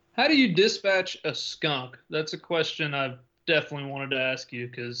 Yeah. How do you dispatch a skunk? That's a question I've definitely wanted to ask you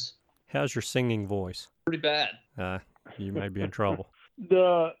because. How's your singing voice? Pretty bad. You may be in trouble.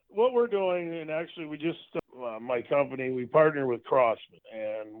 What we're doing, and actually we just my company, we partner with Crossman,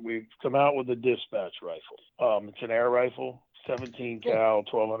 and we've come out with a dispatch rifle. It's an air rifle, 17 cal,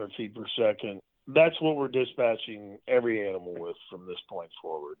 1,200 feet per second. That's what we're dispatching every animal with from this point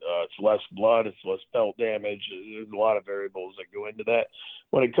forward. It's less blood, it's less pelt damage. There's a lot of variables that go into that.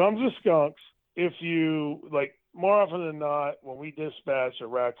 When it comes to skunks, if you more often than not, when we dispatch a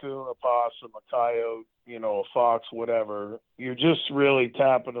raccoon, a possum, a coyote, a fox, whatever, you're just really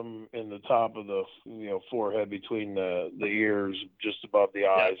tapping them in the top of the forehead between the ears, just above the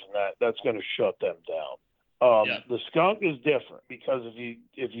eyes, and that's going to shut them down. The skunk is different because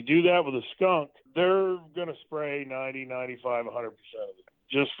if you do that with a skunk, they're going to spray 90, 95, 100% of it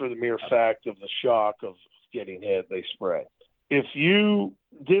just for the mere fact of the shock of getting hit. They spray. If you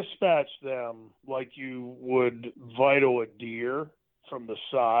dispatch them like you would vital a deer from the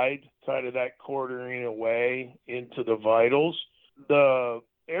side, kind of that quartering away into the vitals, the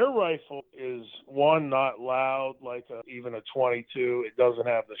air rifle is, one, not loud like even a 22. It doesn't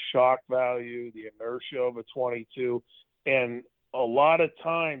have the shock value, the inertia of a 22. And a lot of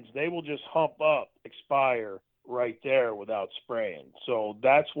times they will just hump up, expire right there without spraying. So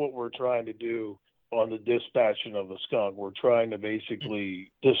that's what we're trying to do on the dispatching of the skunk. We're trying to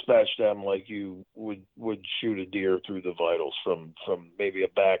basically dispatch them like you would shoot a deer through the vitals from maybe a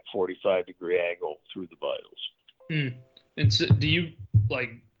back 45-degree angle through the vitals. And so do you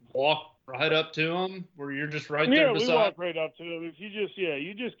walk right up to them where you're just right there beside? Yeah, we walk right up to them. If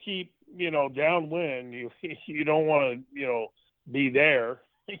you just keep, downwind, you don't want to, be there.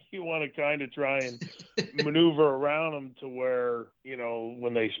 You want to kind of try and maneuver around them to where,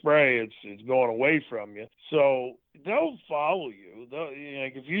 when they spray, it's going away from you. So they'll follow you.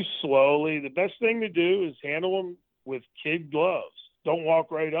 If you slowly, the best thing to do is handle them with kid gloves. Don't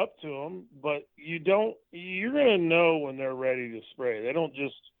walk right up to them, but you're going to know when they're ready to spray. They don't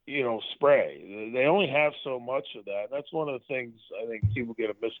just, spray. They only have so much of that. That's one of the things I think people get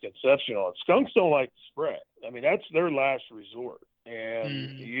a misconception on. Skunks don't like to spray. I mean, that's their last resort.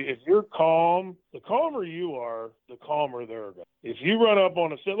 And if you're calm, the calmer you are, the calmer they're going. If you run up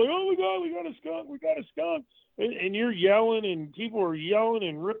on a set oh we got a skunk, and you're yelling and people are yelling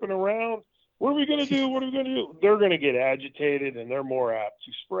and ripping around, what are we going to do? They're going to get agitated and they're more apt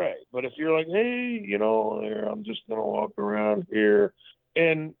to spray. But if you're like, hey, I'm just going to walk around here,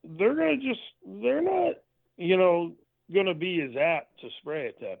 and they're not, going to be as apt to spray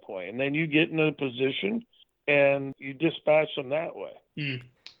at that point. And then you get in a position and you dispatch them that way.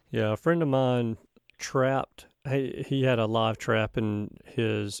 Yeah, a friend of mine trapped. He had a live trap in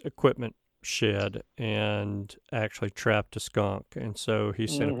his equipment shed and actually trapped a skunk. And so he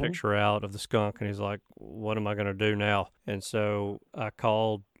sent a picture out of the skunk, and he's like, what am I going to do now? And so I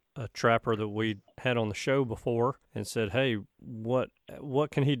called a trapper that we had on the show before and said, hey, what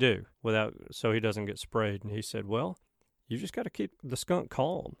can he do so he doesn't get sprayed? And he said, well, you just got to keep the skunk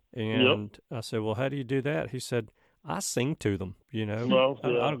calm. And I said, well, how do you do that? He said, I sing to them, Well, I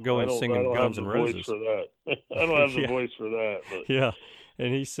don't go in singing Guns N' Roses. I don't have the voice for that. But. Yeah.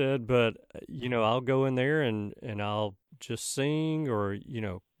 And he said, but, I'll go in there and I'll just sing or,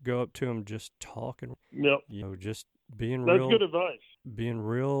 go up to him, just talking, just being That's good advice. Being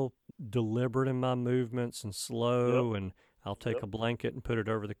real deliberate in my movements and slow. And I'll take a blanket and put it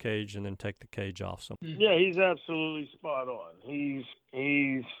over the cage and then take the cage off. So yeah, he's absolutely spot on. He's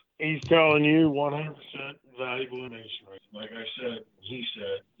telling you 100% valuable information. Like I said, he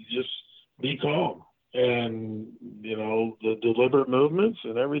said, just be calm. And, the deliberate movements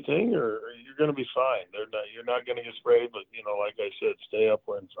and everything, you're going to be fine. You're not going to get sprayed, but, like I said, stay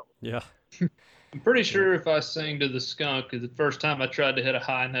upwind from it. Yeah. I'm pretty sure if I sang to the skunk, the first time I tried to hit a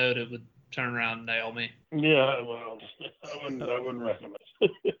high note, it would turn around and nail me. Yeah, well, I wouldn't recommend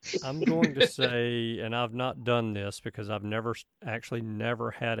it. I'm going to say, and I've not done this because I've never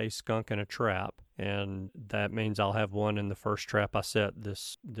had a skunk in a trap, and that means I'll have one in the first trap I set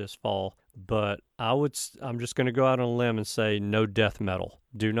this fall. But I'm just going to go out on a limb and say no death metal.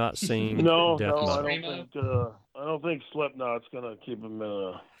 Do not sing No, death metal. I don't think Slipknot's going to keep him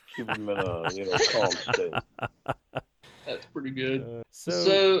in a calm state. That's pretty good.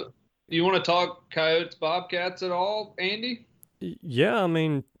 So you want to talk coyotes, bobcats at all, Andy? Yeah, I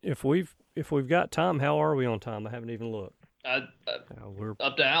mean, if we've got time, how are we on time? I haven't even looked. We're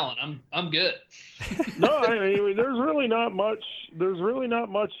up to Alan. I'm good. No, I mean, there's really not much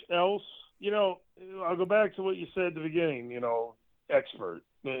else. I'll go back to what you said at the beginning. Expert.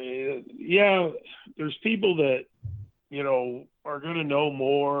 Yeah, there's people that are going to know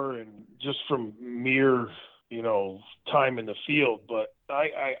more, and just from mere time in the field. But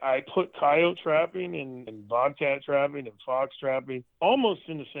I put coyote trapping and bobcat trapping and fox trapping almost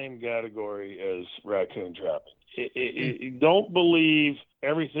in the same category as raccoon trapping. Don't believe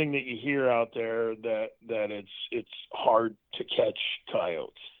everything that you hear out there that it's hard to catch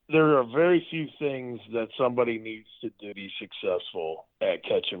coyotes. There are very few things that somebody needs to do to be successful at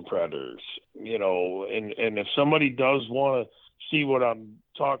catching predators. And if somebody does want to see what I'm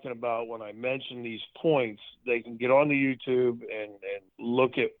talking about when I mention these points, they can get on the YouTube and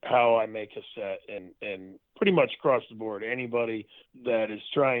look at how I make a set, and pretty much across the board, anybody that is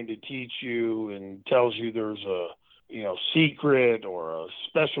trying to teach you and tells you there's a secret or a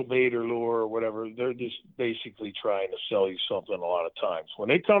special bait or lure or whatever, they're just basically trying to sell you something a lot of times.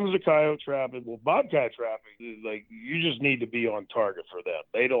 When it comes to coyote trapping, bobcat trapping, like, you just need to be on target for them.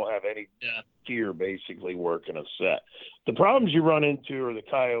 They don't have any fear basically working a set. The problems you run into are the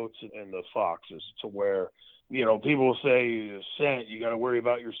coyotes and the foxes, to where people will say scent, you got to worry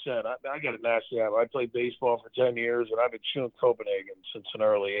about your scent. I got a nasty habit. I played baseball for 10 years, and I've been chewing Copenhagen since an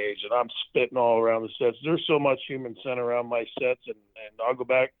early age, and I'm spitting all around the sets. There's so much human scent around my sets, and I'll go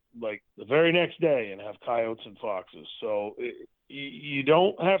back like the very next day and have coyotes and foxes. So you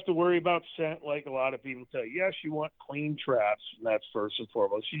don't have to worry about scent like a lot of people tell you. Yes, you want clean traps, and that's first and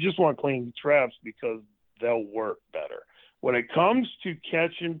foremost. You just want clean traps because they'll work better. When it comes to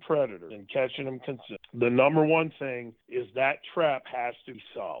catching predators and catching them consistently, the number one thing is that trap has to be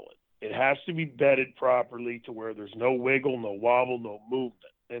solid. It has to be bedded properly to where there's no wiggle, no wobble, no movement.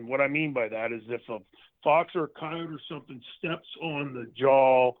 And what I mean by that is if a fox or a coyote or something steps on the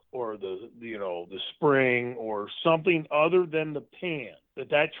jaw or the spring or something other than the pan,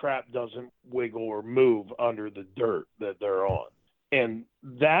 that trap doesn't wiggle or move under the dirt that they're on. And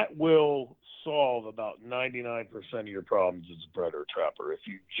that will solve about 99% of your problems as a predator trapper if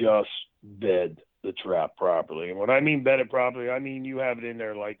you just bed the trap properly. And when I mean bed it properly, I mean you have it in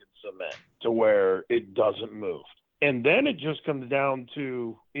there like it's cement to where it doesn't move. And then it just comes down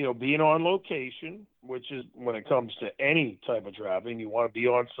to, being on location, which is when it comes to any type of trapping, you want to be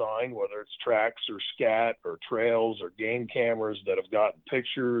on sign, whether it's tracks or scat or trails or game cameras that have gotten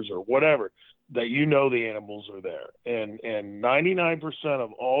pictures or whatever, that the animals are there. And 99%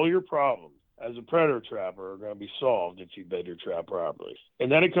 of all your problems as a predator trapper are going to be solved if you bed your trap properly.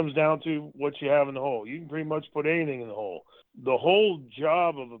 And then it comes down to what you have in the hole. You can pretty much put anything in the hole. The whole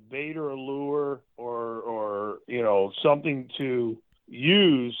job of a bait or a lure or something to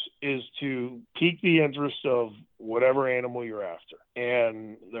use is to pique the interest of whatever animal you're after.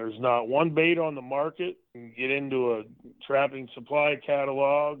 And there's not one bait on the market. You can get into a trapping supply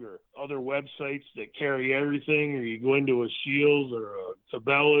catalog or other websites that carry everything, or you go into a Shields or a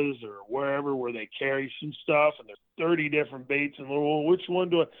Cabela's or wherever where they carry some stuff, and there's 30 different baits, and which one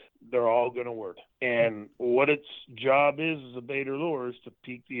do I? They're all going to work. And what its job is as a bait or lure is to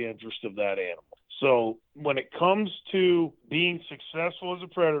pique the interest of that animal. So when it comes to being successful as a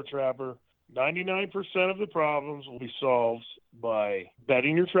predator trapper, 99% of the problems will be solved by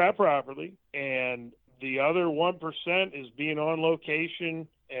bedding your trap properly, and the other 1% is being on location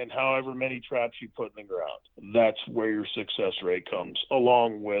and however many traps you put in the ground. That's where your success rate comes,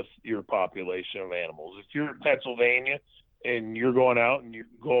 along with your population of animals. If you're in Pennsylvania and you're going out and your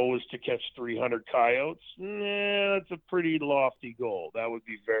goal is to catch 300 coyotes, that's a pretty lofty goal. That would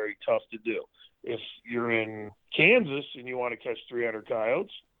be very tough to do. If you're in Kansas and you want to catch 300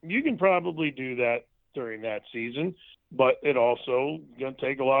 coyotes, you can probably do that during that season, but it also going to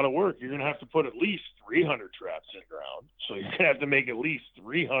take a lot of work. You're going to have to put at least 300 traps in the ground. So you're going to have to make at least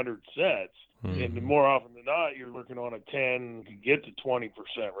 300 sets. Mm-hmm. And more often than not, you're working on a 10 to get to 20%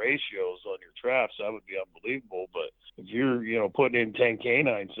 ratios on your traps. That would be unbelievable. But if you're, putting in 10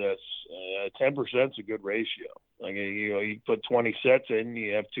 canine sets, 10% is a good ratio. Like, you put 20 sets in,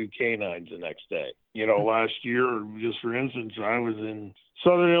 you have 2 canines the next day. Last year, just for instance, I was in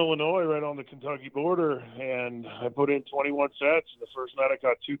Southern Illinois, right on the Kentucky border, and I put in 21 sets. The first night I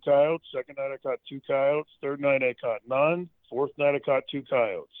caught 2 coyotes. Second night I caught 2 coyotes. Third night I caught none. Fourth night I caught 2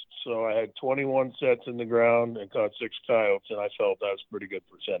 coyotes. So I had 21 sets in the ground and caught 6 coyotes, and I felt that was a pretty good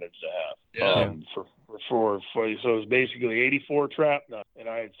percentage to have. Yeah. So it was basically 84 trap nuts, and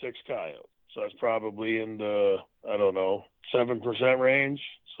I had 6 coyotes. So that's probably in the, 7% range,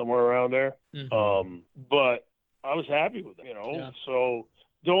 somewhere around there. Mm-hmm. But I was happy with it, Yeah. So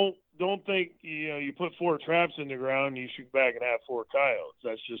don't think, you put 4 traps in the ground, you shoot back and have 4 coyotes.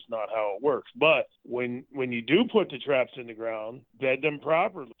 That's just not how it works. But when you do put the traps in the ground, bed them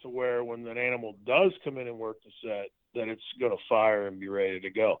properly to where when an animal does come in and work the set, that it's going to fire and be ready to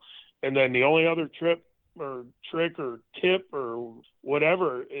go. And then the only other trip or trick or tip or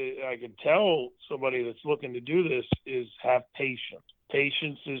whatever I can tell somebody that's looking to do this is have patience.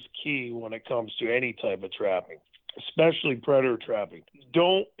 Patience is key when it comes to any type of trapping, especially predator trapping.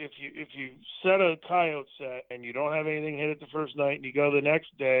 If you set a coyote set and you don't have anything hit it the first night and you go the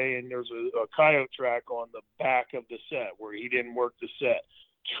next day and there's a coyote track on the back of the set where he didn't work the set,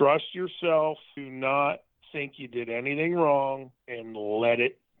 trust yourself. Do not think you did anything wrong and let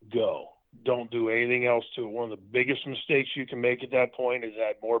it go. Don't do anything else to it. One of the biggest mistakes you can make at that point is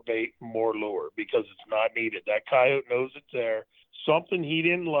add more bait, more lure, because it's not needed. That coyote knows it's there. Something he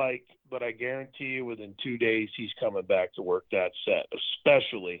didn't like, but I guarantee you within 2 days he's coming back to work that set,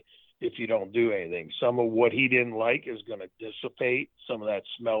 especially if you don't do anything. Some of what he didn't like is going to dissipate. Some of that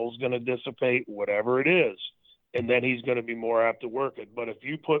smell is going to dissipate, whatever it is. And then he's going to be more apt to work it. But if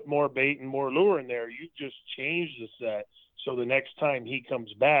you put more bait and more lure in there, you just change the set. So the next time he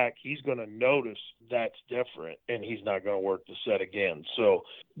comes back, he's going to notice that's different, and he's not going to work the set again. So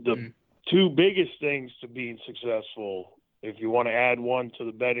the 2 biggest things to being successful, if you want to add one to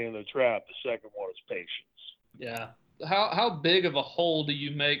the bedding of the trap, the second one is patience. Yeah. How big of a hole do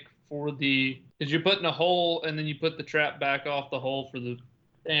you make for because you're putting a hole and then you put the trap back off the hole for the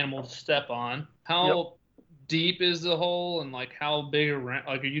animal to step on. How deep is the hole, and how big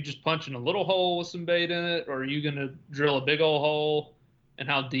are you just punching a little hole with some bait in it, or are you going to drill a big old hole, and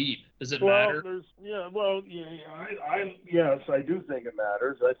how deep does it matter? Yes, I do think it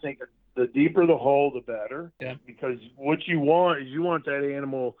matters. I think the deeper the hole, the better. Yeah. Because what you want is that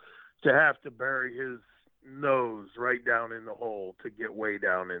animal to have to bury his nose right down in the hole to get way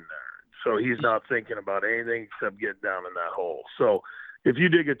down in there. So he's not thinking about anything except getting down in that hole. So if you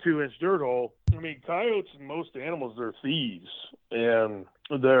dig a 2-inch dirt hole, coyotes and most animals, they're thieves, and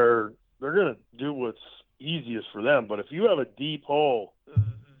they're going to do what's easiest for them. But if you have a deep hole,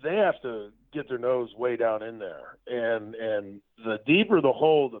 they have to get their nose way down in there. And the deeper the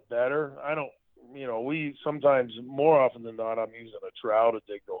hole, the better. We sometimes, more often than not, I'm using a trowel to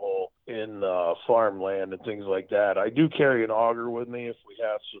dig the hole in farmland and things like that. I do carry an auger with me if we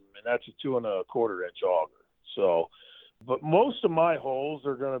have some, and that's a 2 1/4-inch auger. So, but most of my holes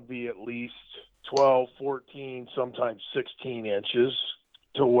are going to be at least 12, 14, sometimes 16 inches,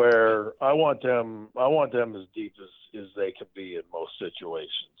 to where I want them as deep as they can be in most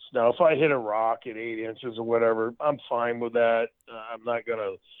situations. Now, if I hit a rock at 8 inches or whatever, I'm fine with that. I'm not going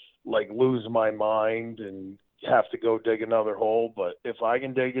to lose my mind and have to go dig another hole. But if I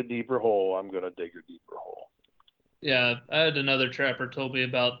can dig a deeper hole, I'm going to dig a deeper hole. Yeah, I had another trapper told me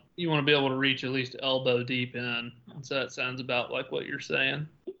about you want to be able to reach at least elbow deep in. So that sounds about like what you're saying.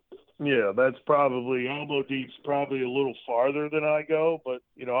 Yeah, that's probably elbow deep's probably a little farther than I go, but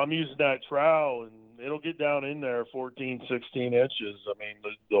I'm using that trowel and it'll get down in there 14, 16 inches.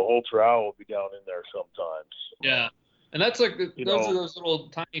 The whole trowel will be down in there sometimes. Yeah. And that's are those little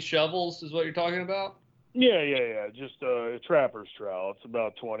tiny shovels is what you're talking about? Yeah. Just a trapper's trowel. It's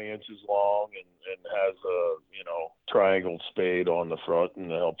about 20 inches long and has a, triangle spade on the front, and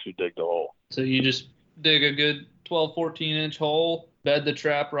it helps you dig the hole. So you just dig a good 12, 14-inch hole, bed the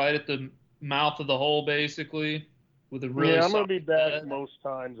trap right at the mouth of the hole, basically, with a really I'm going to be back bed. most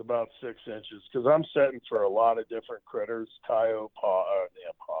times about 6 inches because I'm setting for a lot of different critters. Coyote,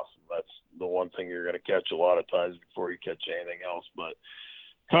 possum. That's the one thing you're going to catch a lot of times before you catch anything else. But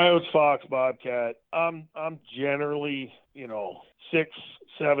coyotes, fox, bobcat, I'm generally, 6,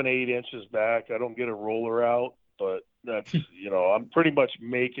 7, 8 inches back. I don't get a roller out, but that's, I'm pretty much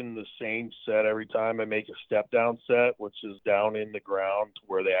making the same set every time. I make a step down set, which is down in the ground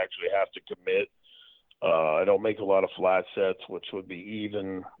where they actually have to commit. I don't make a lot of flat sets, which would be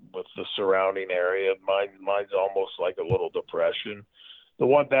even with the surrounding area. Mine's almost like a little depression. The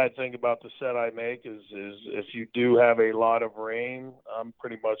one bad thing about the set I make is if you do have a lot of rain, I'm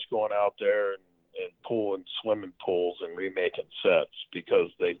pretty much going out there and and pulling swimming pools and remaking sets because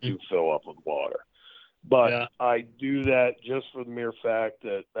they do fill up with water. But I do that just for the mere fact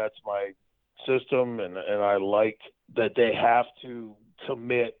that that's my system, and I like that they have to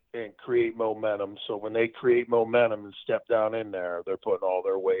commit and create momentum. So when they create momentum and step down in there, they're putting all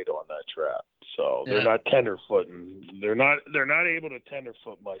their weight on that trap. So they're not tenderfooting. They're not able to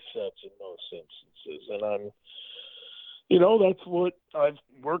tenderfoot my sets in most instances. And I'm, that's what I've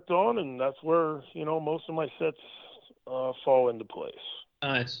worked on, and that's where, most of my sets fall into place.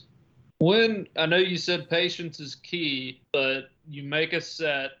 Nice. When, I know you said patience is key, but you make a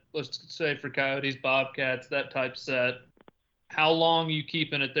set, let's say for coyotes, bobcats, that type set, how long are you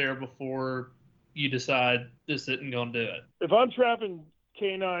keeping it there before you decide this isn't going to do it? If I'm trapping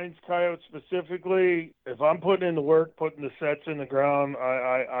canines, coyotes specifically, if I'm putting in the work, putting the sets in the ground,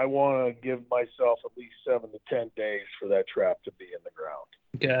 I want to give myself at least 7 to 10 days for that trap to be in the ground.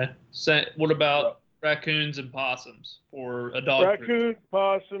 Okay. So what about raccoons and possums or a dog? Raccoons,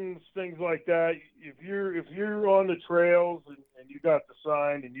 possums, things like that. If you're on the trails and you got the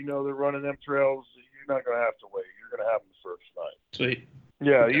sign and they're running them trails, you're not going to have to wait. You're going to have them the first night. Sweet.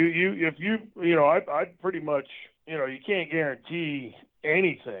 Yeah, I pretty much, you can't guarantee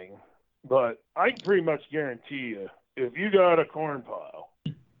anything, but I can pretty much guarantee you if you got a corn pile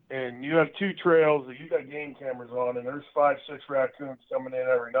and you have 2 trails that you got game cameras on and there's 5-6 raccoons coming in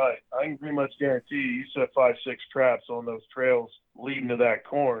every night, I can pretty much guarantee you set 5-6 traps on those trails leading to that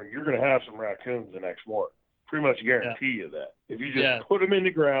corn, you're going to have some raccoons the next morning. Pretty much guarantee you that. If you just put them in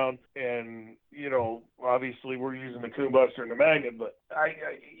the ground and, obviously we're using the Coon Buster and the magnet, but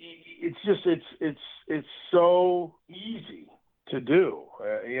it's so easy to do.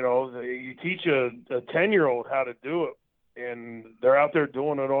 You teach a 10-year-old how to do it, and they're out there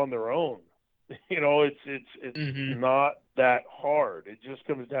doing it on their own. It's not that hard. It just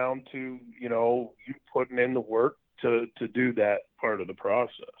comes down to, you putting in the work to do that part of the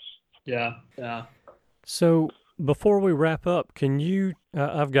process. Yeah. So before we wrap up, can you,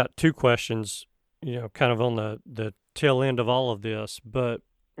 I've got 2 questions, kind of on the tail end of all of this, but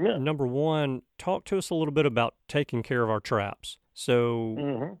number one, talk to us a little bit about taking care of our traps.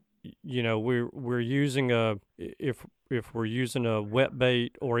 So, we're using if we're using a wet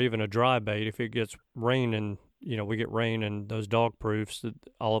bait or even a dry bait, if it gets rain and, we get rain and those dog proofs, that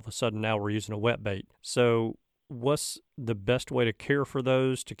all of a sudden now we're using a wet bait. So what's the best way to care for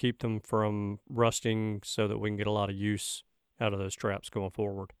those to keep them from rusting so that we can get a lot of use out of those traps going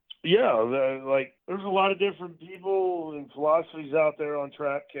forward? Yeah, there's a lot of different people and philosophies out there on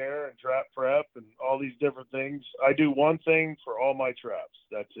trap care and trap prep and all these different things. I do one thing for all my traps.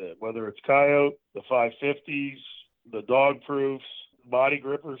 That's it. Whether it's coyote, the 550s, the dog proofs, body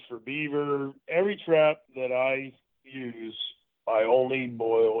grippers for beaver, every trap that I use, I only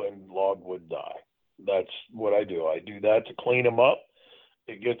boil in logwood dye. That's what I do. I do that to clean them up.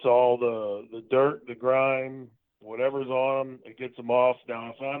 It gets all the dirt, the grime, whatever's on them, it gets them off. Now,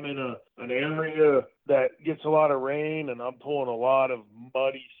 if I'm in an area that gets a lot of rain and I'm pulling a lot of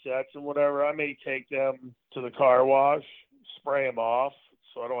muddy sets and whatever, I may take them to the car wash, spray them off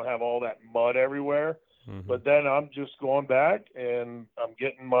so I don't have all that mud everywhere. Mm-hmm. But then I'm just going back and I'm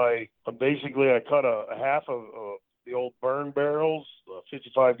getting I cut a half of the old burn barrels, a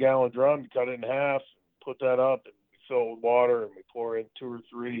 55-gallon drum, you cut it in half, put that up, and we fill it with water, and we pour in 2 or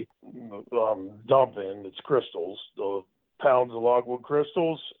 3 dump in. It's crystals, the pounds of logwood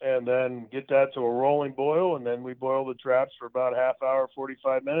crystals, and then get that to a rolling boil, and then we boil the traps for about a half hour,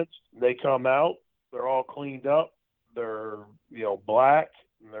 45 minutes. They come out, they're all cleaned up, they're black,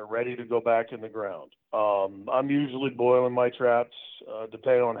 and they're ready to go back in the ground. I'm usually boiling my traps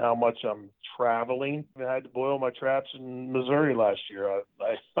depending on how much I'm traveling. I had to boil my traps in Missouri last year.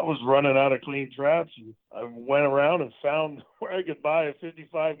 I was running out of clean traps, and I went around and found where I could buy a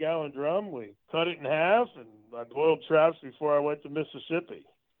 55-gallon drum. We cut it in half, and I boiled traps before I went to Mississippi.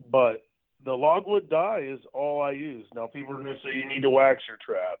 But the logwood dye is all I use. Now, people are going to say you need to wax your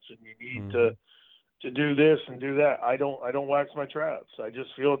traps and you need to do this and do that. I don't wax my traps. I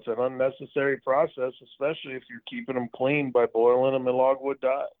just feel it's an unnecessary process, especially if you're keeping them clean by boiling them in logwood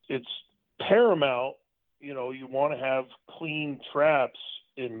dye. It's paramount, you want to have clean traps.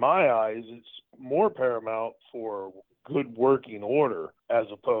 In my eyes, it's more paramount for good working order as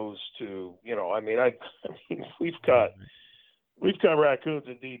opposed to, we've got raccoons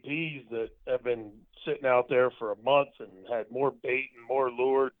and DPs that have been sitting out there for a month and had more bait and more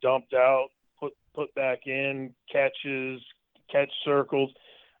lure dumped out, put back in, catch circles,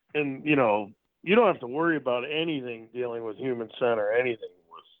 and you don't have to worry about anything dealing with human scent or anything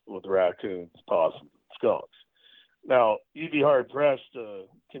with raccoons, possums, skunks. Now, you'd be hard pressed to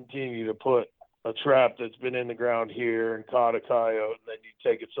continue to put a trap that's been in the ground here and caught a coyote, and then you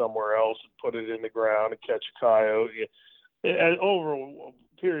take it somewhere else and put it in the ground and catch a coyote. And over a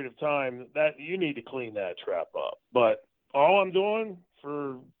period of time, that you need to clean that trap up. But all I'm doing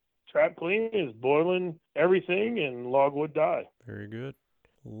for trap cleaning is boiling everything and logwood dye. Very good.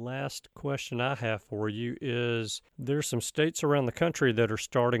 Last question I have for you is there's some states around the country that are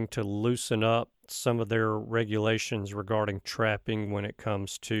starting to loosen up some of their regulations regarding trapping when it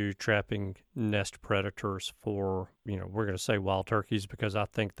comes to trapping nest predators for, we're going to say wild turkeys because I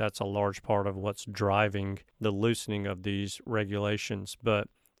think that's a large part of what's driving the loosening of these regulations. But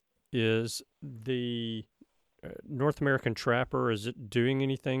is the North American Trapper, is it doing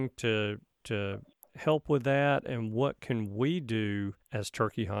anything to help with that, and what can we do as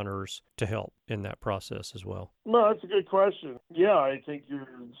turkey hunters to help in that process as well? No, that's a good question. Yeah, I think you're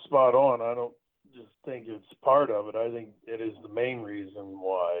spot on. I don't just think it's part of it. I think it is the main reason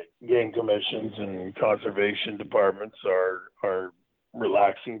why game commissions and conservation departments are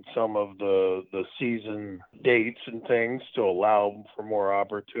relaxing some of the season dates and things to allow for more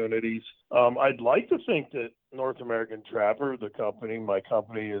opportunities. I'd like to think that North American Trapper, my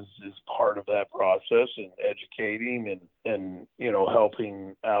company is part of that process and educating and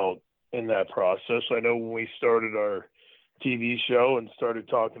helping out in that process. I know when we started our TV show and started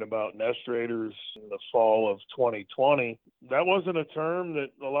talking about nest raiders in the fall of 2020, that wasn't a term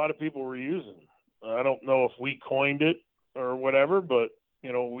that a lot of people were using. I don't know if we coined it or whatever, but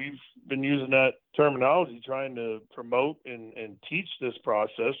we've been using that terminology trying to promote and teach this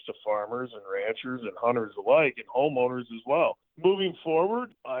process to farmers and ranchers and hunters alike and homeowners as well. Moving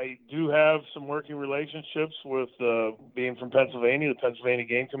forward, I do have some working relationships with, being from Pennsylvania, the Pennsylvania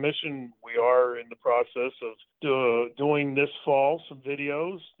Game Commission. We are in the process of doing this fall some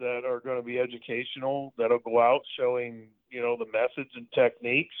videos that are going to be educational, that'll go out showing, the methods and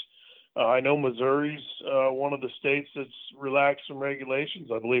techniques. I know Missouri's one of the states that's relaxed some regulations.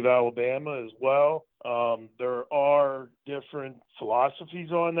 I believe Alabama as well. There are different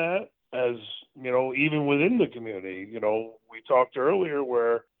philosophies on that, as even within the community. We talked earlier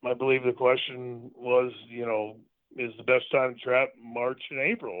where I believe the question was, is the best time to trap March and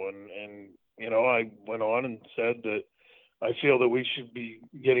April? And I went on and said that I feel that we should be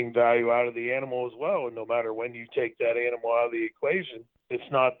getting value out of the animal as well. And no matter when you take that animal out of the equation, it's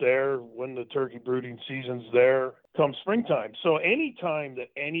not there when the turkey brooding season's there come springtime. So any time that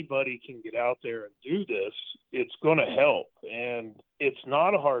anybody can get out there and do this, it's going to help. And it's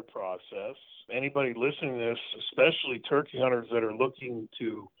not a hard process. Anybody listening to this, especially turkey hunters that are looking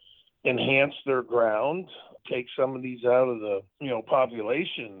to enhance their ground, take some of these out of the,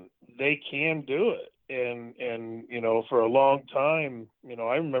 population, they can do it. And for a long time,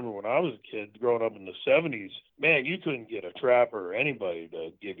 I remember when I was a kid growing up in the 70s, man, you couldn't get a trapper or anybody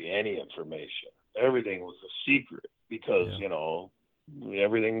to give you any information. Everything was a secret because,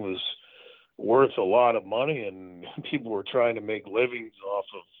 everything was worth a lot of money and people were trying to make livings off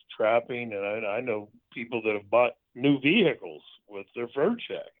of trapping. And I know people that have bought new vehicles with their fur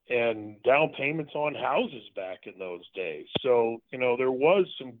check and down payments on houses back in those days. So, there was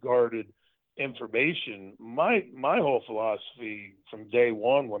some guarded information. My whole philosophy from day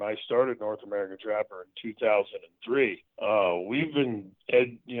one when I started North American Trapper in 2003, we've been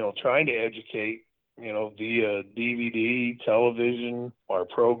trying to educate via DVD, television, our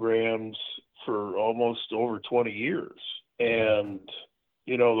programs for almost over 20 years. And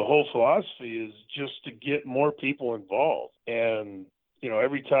the whole philosophy is just to get more people involved. And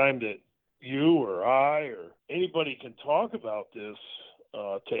every time that you or I or anybody can talk about this,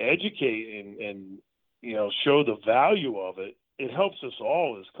 to educate and show the value of it, it helps us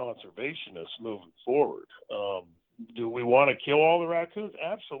all as conservationists moving forward. Do we want to kill all the raccoons?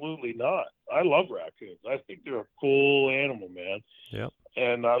 Absolutely not. I love raccoons. I think they're a cool animal, man. Yep.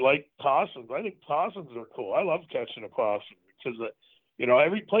 And I like possums. I think possums are cool. I love catching a possum because,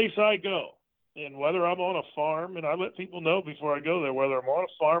 every place I go, and whether I'm on a farm, and I let people know before I go there whether I'm on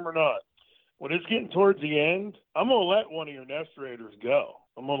a farm or not, when it's getting towards the end, I'm going to let one of your nest raiders go.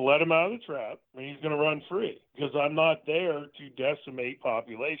 I'm going to let him out of the trap, and he's going to run free because I'm not there to decimate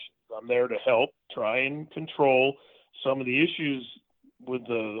populations. I'm there to help try and control some of the issues with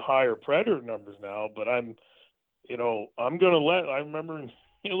the higher predator numbers now. But I'm going to I remember in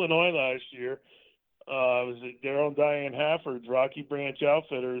Illinois last year, I was at Daryl and Diane Hafford's Rocky Branch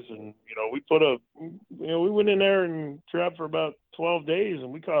Outfitters, and we went in there and trapped for about 12 days,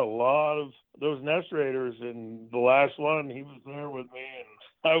 and we caught a lot of those nest raiders. And the last one, he was there with me,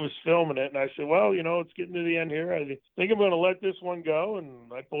 and I was filming it, and I said, well, it's getting to the end here. I think I'm going to let this one go,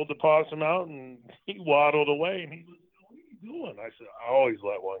 and I pulled the possum out, and he waddled away, and he was doing? I said, I always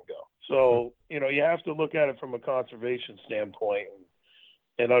let one go. So, you have to look at it from a conservation standpoint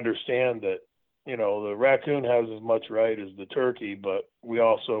and understand that, the raccoon has as much right as the turkey, but we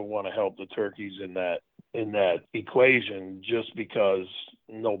also want to help the turkeys in that equation just because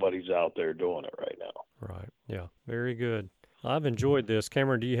nobody's out there doing it right now. Right. Yeah. Very good. I've enjoyed this.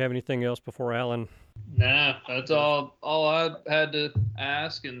 Cameron, do you have anything else before Alan? Nah, that's all I had to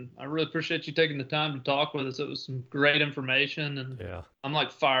ask, and I really appreciate you taking the time to talk with us. It was some great information, and Yeah. I'm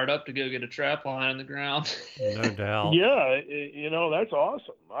like fired up to go get a trap line in the ground. No doubt. Yeah, that's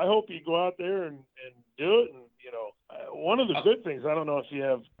awesome. I hope you go out there and do it. And, one of the good things, I don't know if you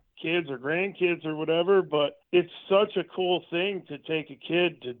have kids or grandkids or whatever, but it's such a cool thing to take a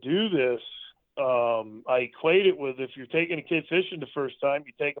kid to do this. I equate it with if you're taking a kid fishing the first time,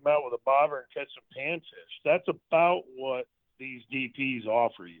 you take them out with a bobber and catch some panfish. That's about what these DPs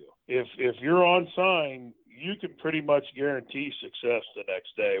offer you. If you're on sign, you can pretty much guarantee success the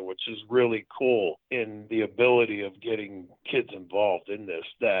next day, which is really cool in the ability of getting kids involved in this,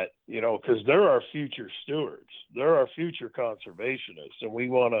 that, because they're our future stewards. They're our future conservationists, and we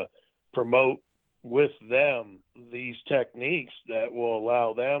want to promote with them these techniques that will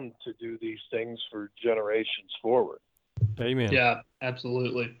allow them to do these things for generations forward. Amen. Yeah,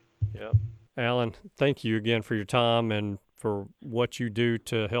 absolutely. Yeah. Alan, thank you again for your time and for what you do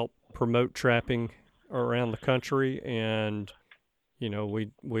to help promote trapping around the country. And,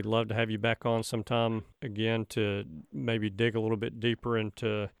 we'd love to have you back on sometime again to maybe dig a little bit deeper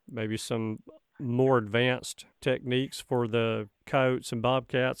into maybe some more advanced techniques for the coyotes and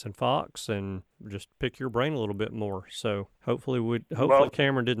bobcats and fox, and just pick your brain a little bit more. So hopefully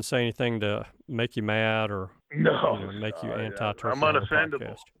Cameron didn't say anything to make you mad or make you anti-turkey. I'm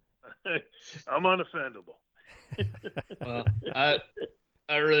unoffendable. I'm unoffendable. Well,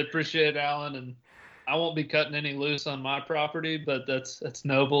 I really appreciate it, Alan, and I won't be cutting any loose on my property, but that's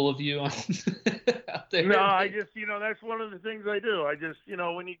noble of you out there. No, I just, that's one of the things I do. I just,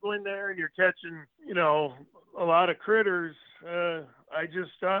 when you go in there and you're catching, a lot of critters,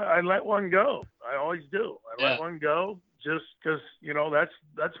 I let one go. I always do. I let one go just because,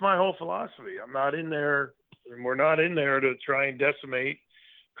 that's my whole philosophy. I'm not in there, and we're not in there to try and decimate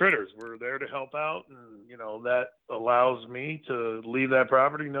critters. We're there to help out, and that allows me to leave that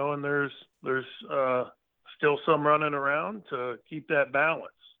property knowing there's still some running around to keep that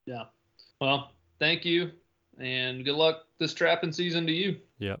balance. Yeah. Well, thank you, and good luck this trapping season to you.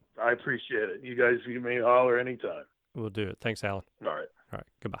 Yep. I appreciate it. You guys give me a holler anytime. We'll do it. Thanks, Alan. All right.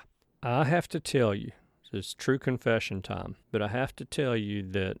 Goodbye. I have to tell you, it's true confession time, but I have to tell you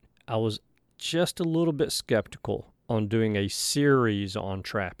that I was just a little bit skeptical on doing a series on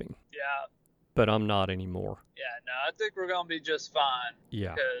trapping. Yeah. But I'm not anymore. Yeah, no, I think we're going to be just fine.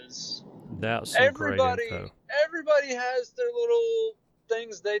 Yeah. Because that's some great info. Everybody has their little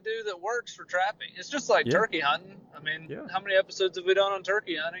things they do that works for trapping. It's just like turkey hunting. I mean, how many episodes have we done on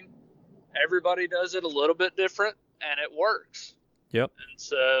turkey hunting? Everybody does it a little bit different, and it works. Yep. And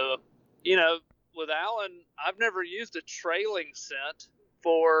so, with Alan, I've never used a trailing scent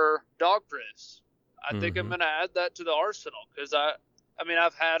for dog proofs. I think I'm going to add that to the arsenal, because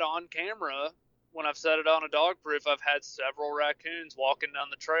I've had on camera when I've set it on a dog proof, I've had several raccoons walking down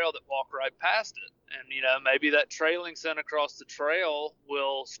the trail that walk right past it. And, maybe that trailing scent across the trail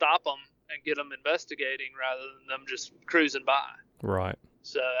will stop them and get them investigating rather than them just cruising by. Right.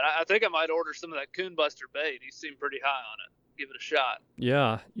 So I think I might order some of that Coon Buster bait. He seemed pretty high on it. Give it a shot.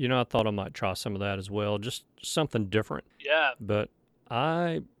 Yeah. I thought I might try some of that as well. Just something different. Yeah. But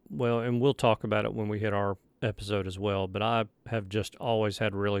and we'll talk about it when we hit our episode as well, but I have just always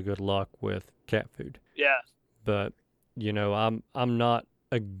had really good luck with cat food. Yeah. But, I'm not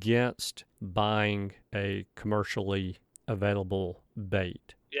against buying a commercially available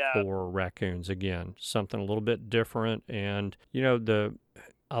bait for raccoons. Again, something a little bit different. And,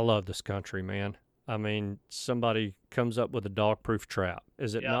 I love this country, man. I mean, somebody comes up with a dog-proof trap.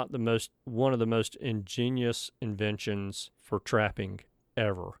 Is it not one of the most ingenious inventions for trapping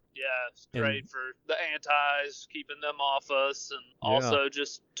ever? Yeah, it's great for the antis, keeping them off us, and also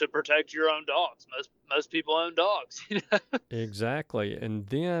just to protect your own dogs. Most people own dogs. Exactly. And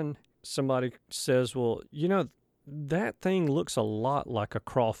then somebody says, well, that thing looks a lot like a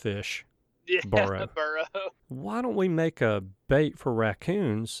crawfish burrow. Why don't we make a bait for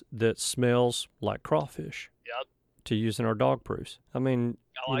raccoons that smells like crawfish to use in our dog proofs? I mean,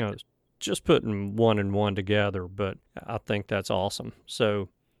 just putting one and one together, but I think that's awesome. So,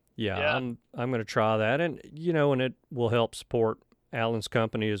 I'm going to try that, and and it will help support Alan's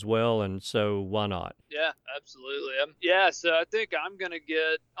company as well, and so why not? Yeah, absolutely. So I think I'm going to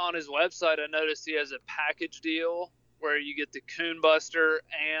get on his website. I noticed he has a package deal where you get the coon buster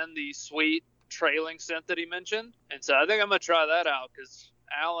and the sweet trailing scent that he mentioned. And so I think I'm going to try that out because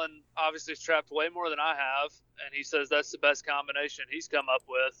Alan obviously has trapped way more than I have, and he says that's the best combination he's come up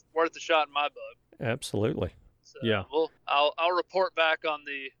with. Worth a shot in my book. Absolutely. So, Yeah. Well, I'll report back on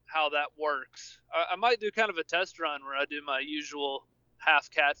how that works. I might do kind of a test run where I do my usual half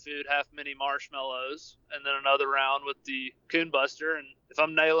cat food, half mini marshmallows, and then another round with the coon buster. And if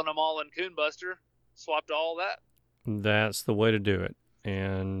I'm nailing them all in coon buster, swap to all that. That's the way to do it.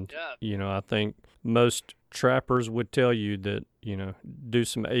 And, yeah. I think most trappers would tell you that, do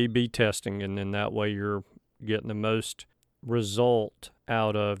some A/B testing, and then that way you're getting the most result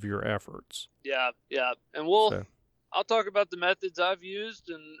out of your efforts. Yeah. And I'll talk about the methods I've used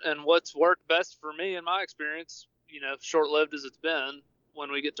and what's worked best for me in my experience, short-lived as it's been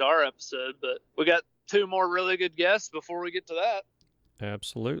when we get to our episode. But we got 2 more really good guests before we get to that.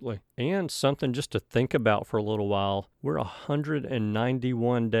 Absolutely. And something just to think about for a little while. We're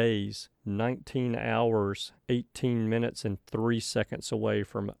 191 days, 19 hours, 18 minutes, and 3 seconds away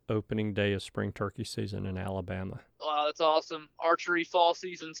from opening day of spring turkey season in Alabama. Wow, that's awesome. Archery fall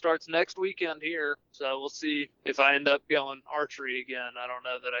season starts next weekend here. So we'll see if I end up going archery again. I don't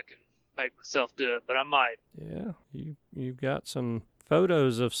know that I can make myself do it, but I might. Yeah, you've got some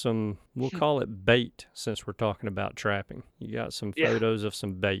photos of some, we'll call it bait since we're talking about trapping. You got some photos of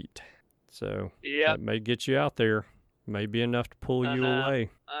some bait. So that may get you out there. May be enough to pull you away.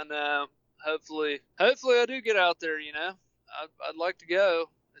 I know. Hopefully I do get out there, I'd like to go.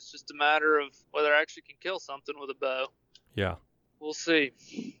 It's just a matter of whether I actually can kill something with a bow. Yeah. We'll see.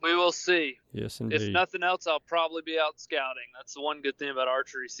 We will see. Yes, indeed. If nothing else, I'll probably be out scouting. That's the one good thing about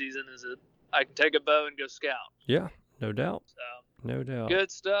archery season is that I can take a bow and go scout. Yeah, no doubt. So, no doubt.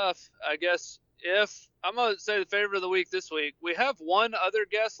 Good stuff. I guess if I'm going to say the favorite of the week this week, we have one other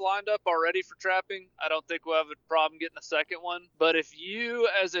guest lined up already for trapping. I don't think we'll have a problem getting a second one. But if you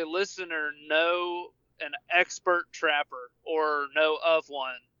as a listener know an expert trapper or know of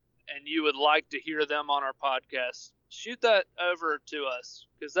one and you would like to hear them on our podcast, shoot that over to us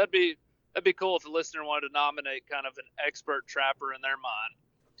because that'd be cool if a listener wanted to nominate kind of an expert trapper in their mind.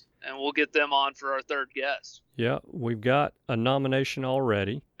 And we'll get them on for our third guest. Yeah, we've got a nomination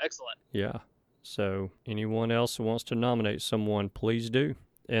already. Excellent. Yeah. So anyone else who wants to nominate someone, please do.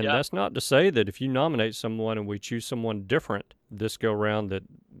 And that's not to say that if you nominate someone and we choose someone different this go round that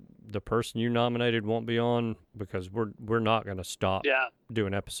the person you nominated won't be on, because we're not going to stop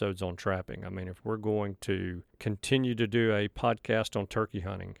doing episodes on trapping. I mean, if we're going to continue to do a podcast on turkey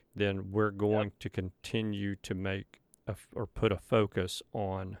hunting, then we're going to continue to make or put a focus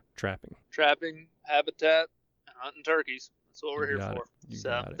on trapping. Trapping, habitat, and hunting turkeys. That's what we're here for.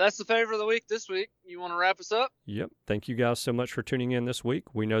 So that's the favorite of the week this week. You want to wrap us up? Yep. Thank you guys so much for tuning in this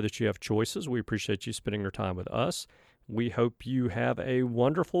week. We know that you have choices. We appreciate you spending your time with us. We hope you have a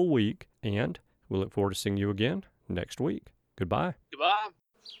wonderful week, and we look forward to seeing you again next week. Goodbye. Goodbye.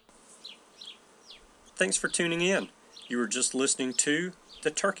 Thanks for tuning in. You were just listening to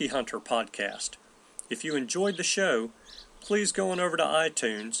the Turkey Hunter Podcast. If you enjoyed the show, please go on over to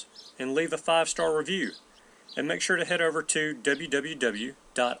iTunes and leave a 5-star review. And make sure to head over to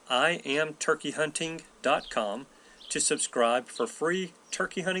www.iamturkeyhunting.com to subscribe for free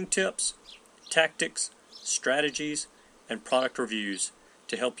turkey hunting tips, tactics, strategies, and product reviews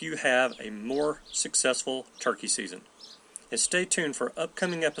to help you have a more successful turkey season. And stay tuned for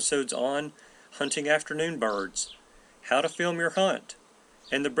upcoming episodes on hunting afternoon birds, how to film your hunt,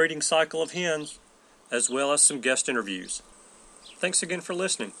 and the breeding cycle of hens, as well as some guest interviews. Thanks again for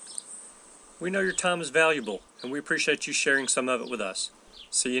listening. We know your time is valuable, and we appreciate you sharing some of it with us.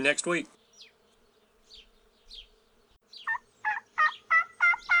 See you next week.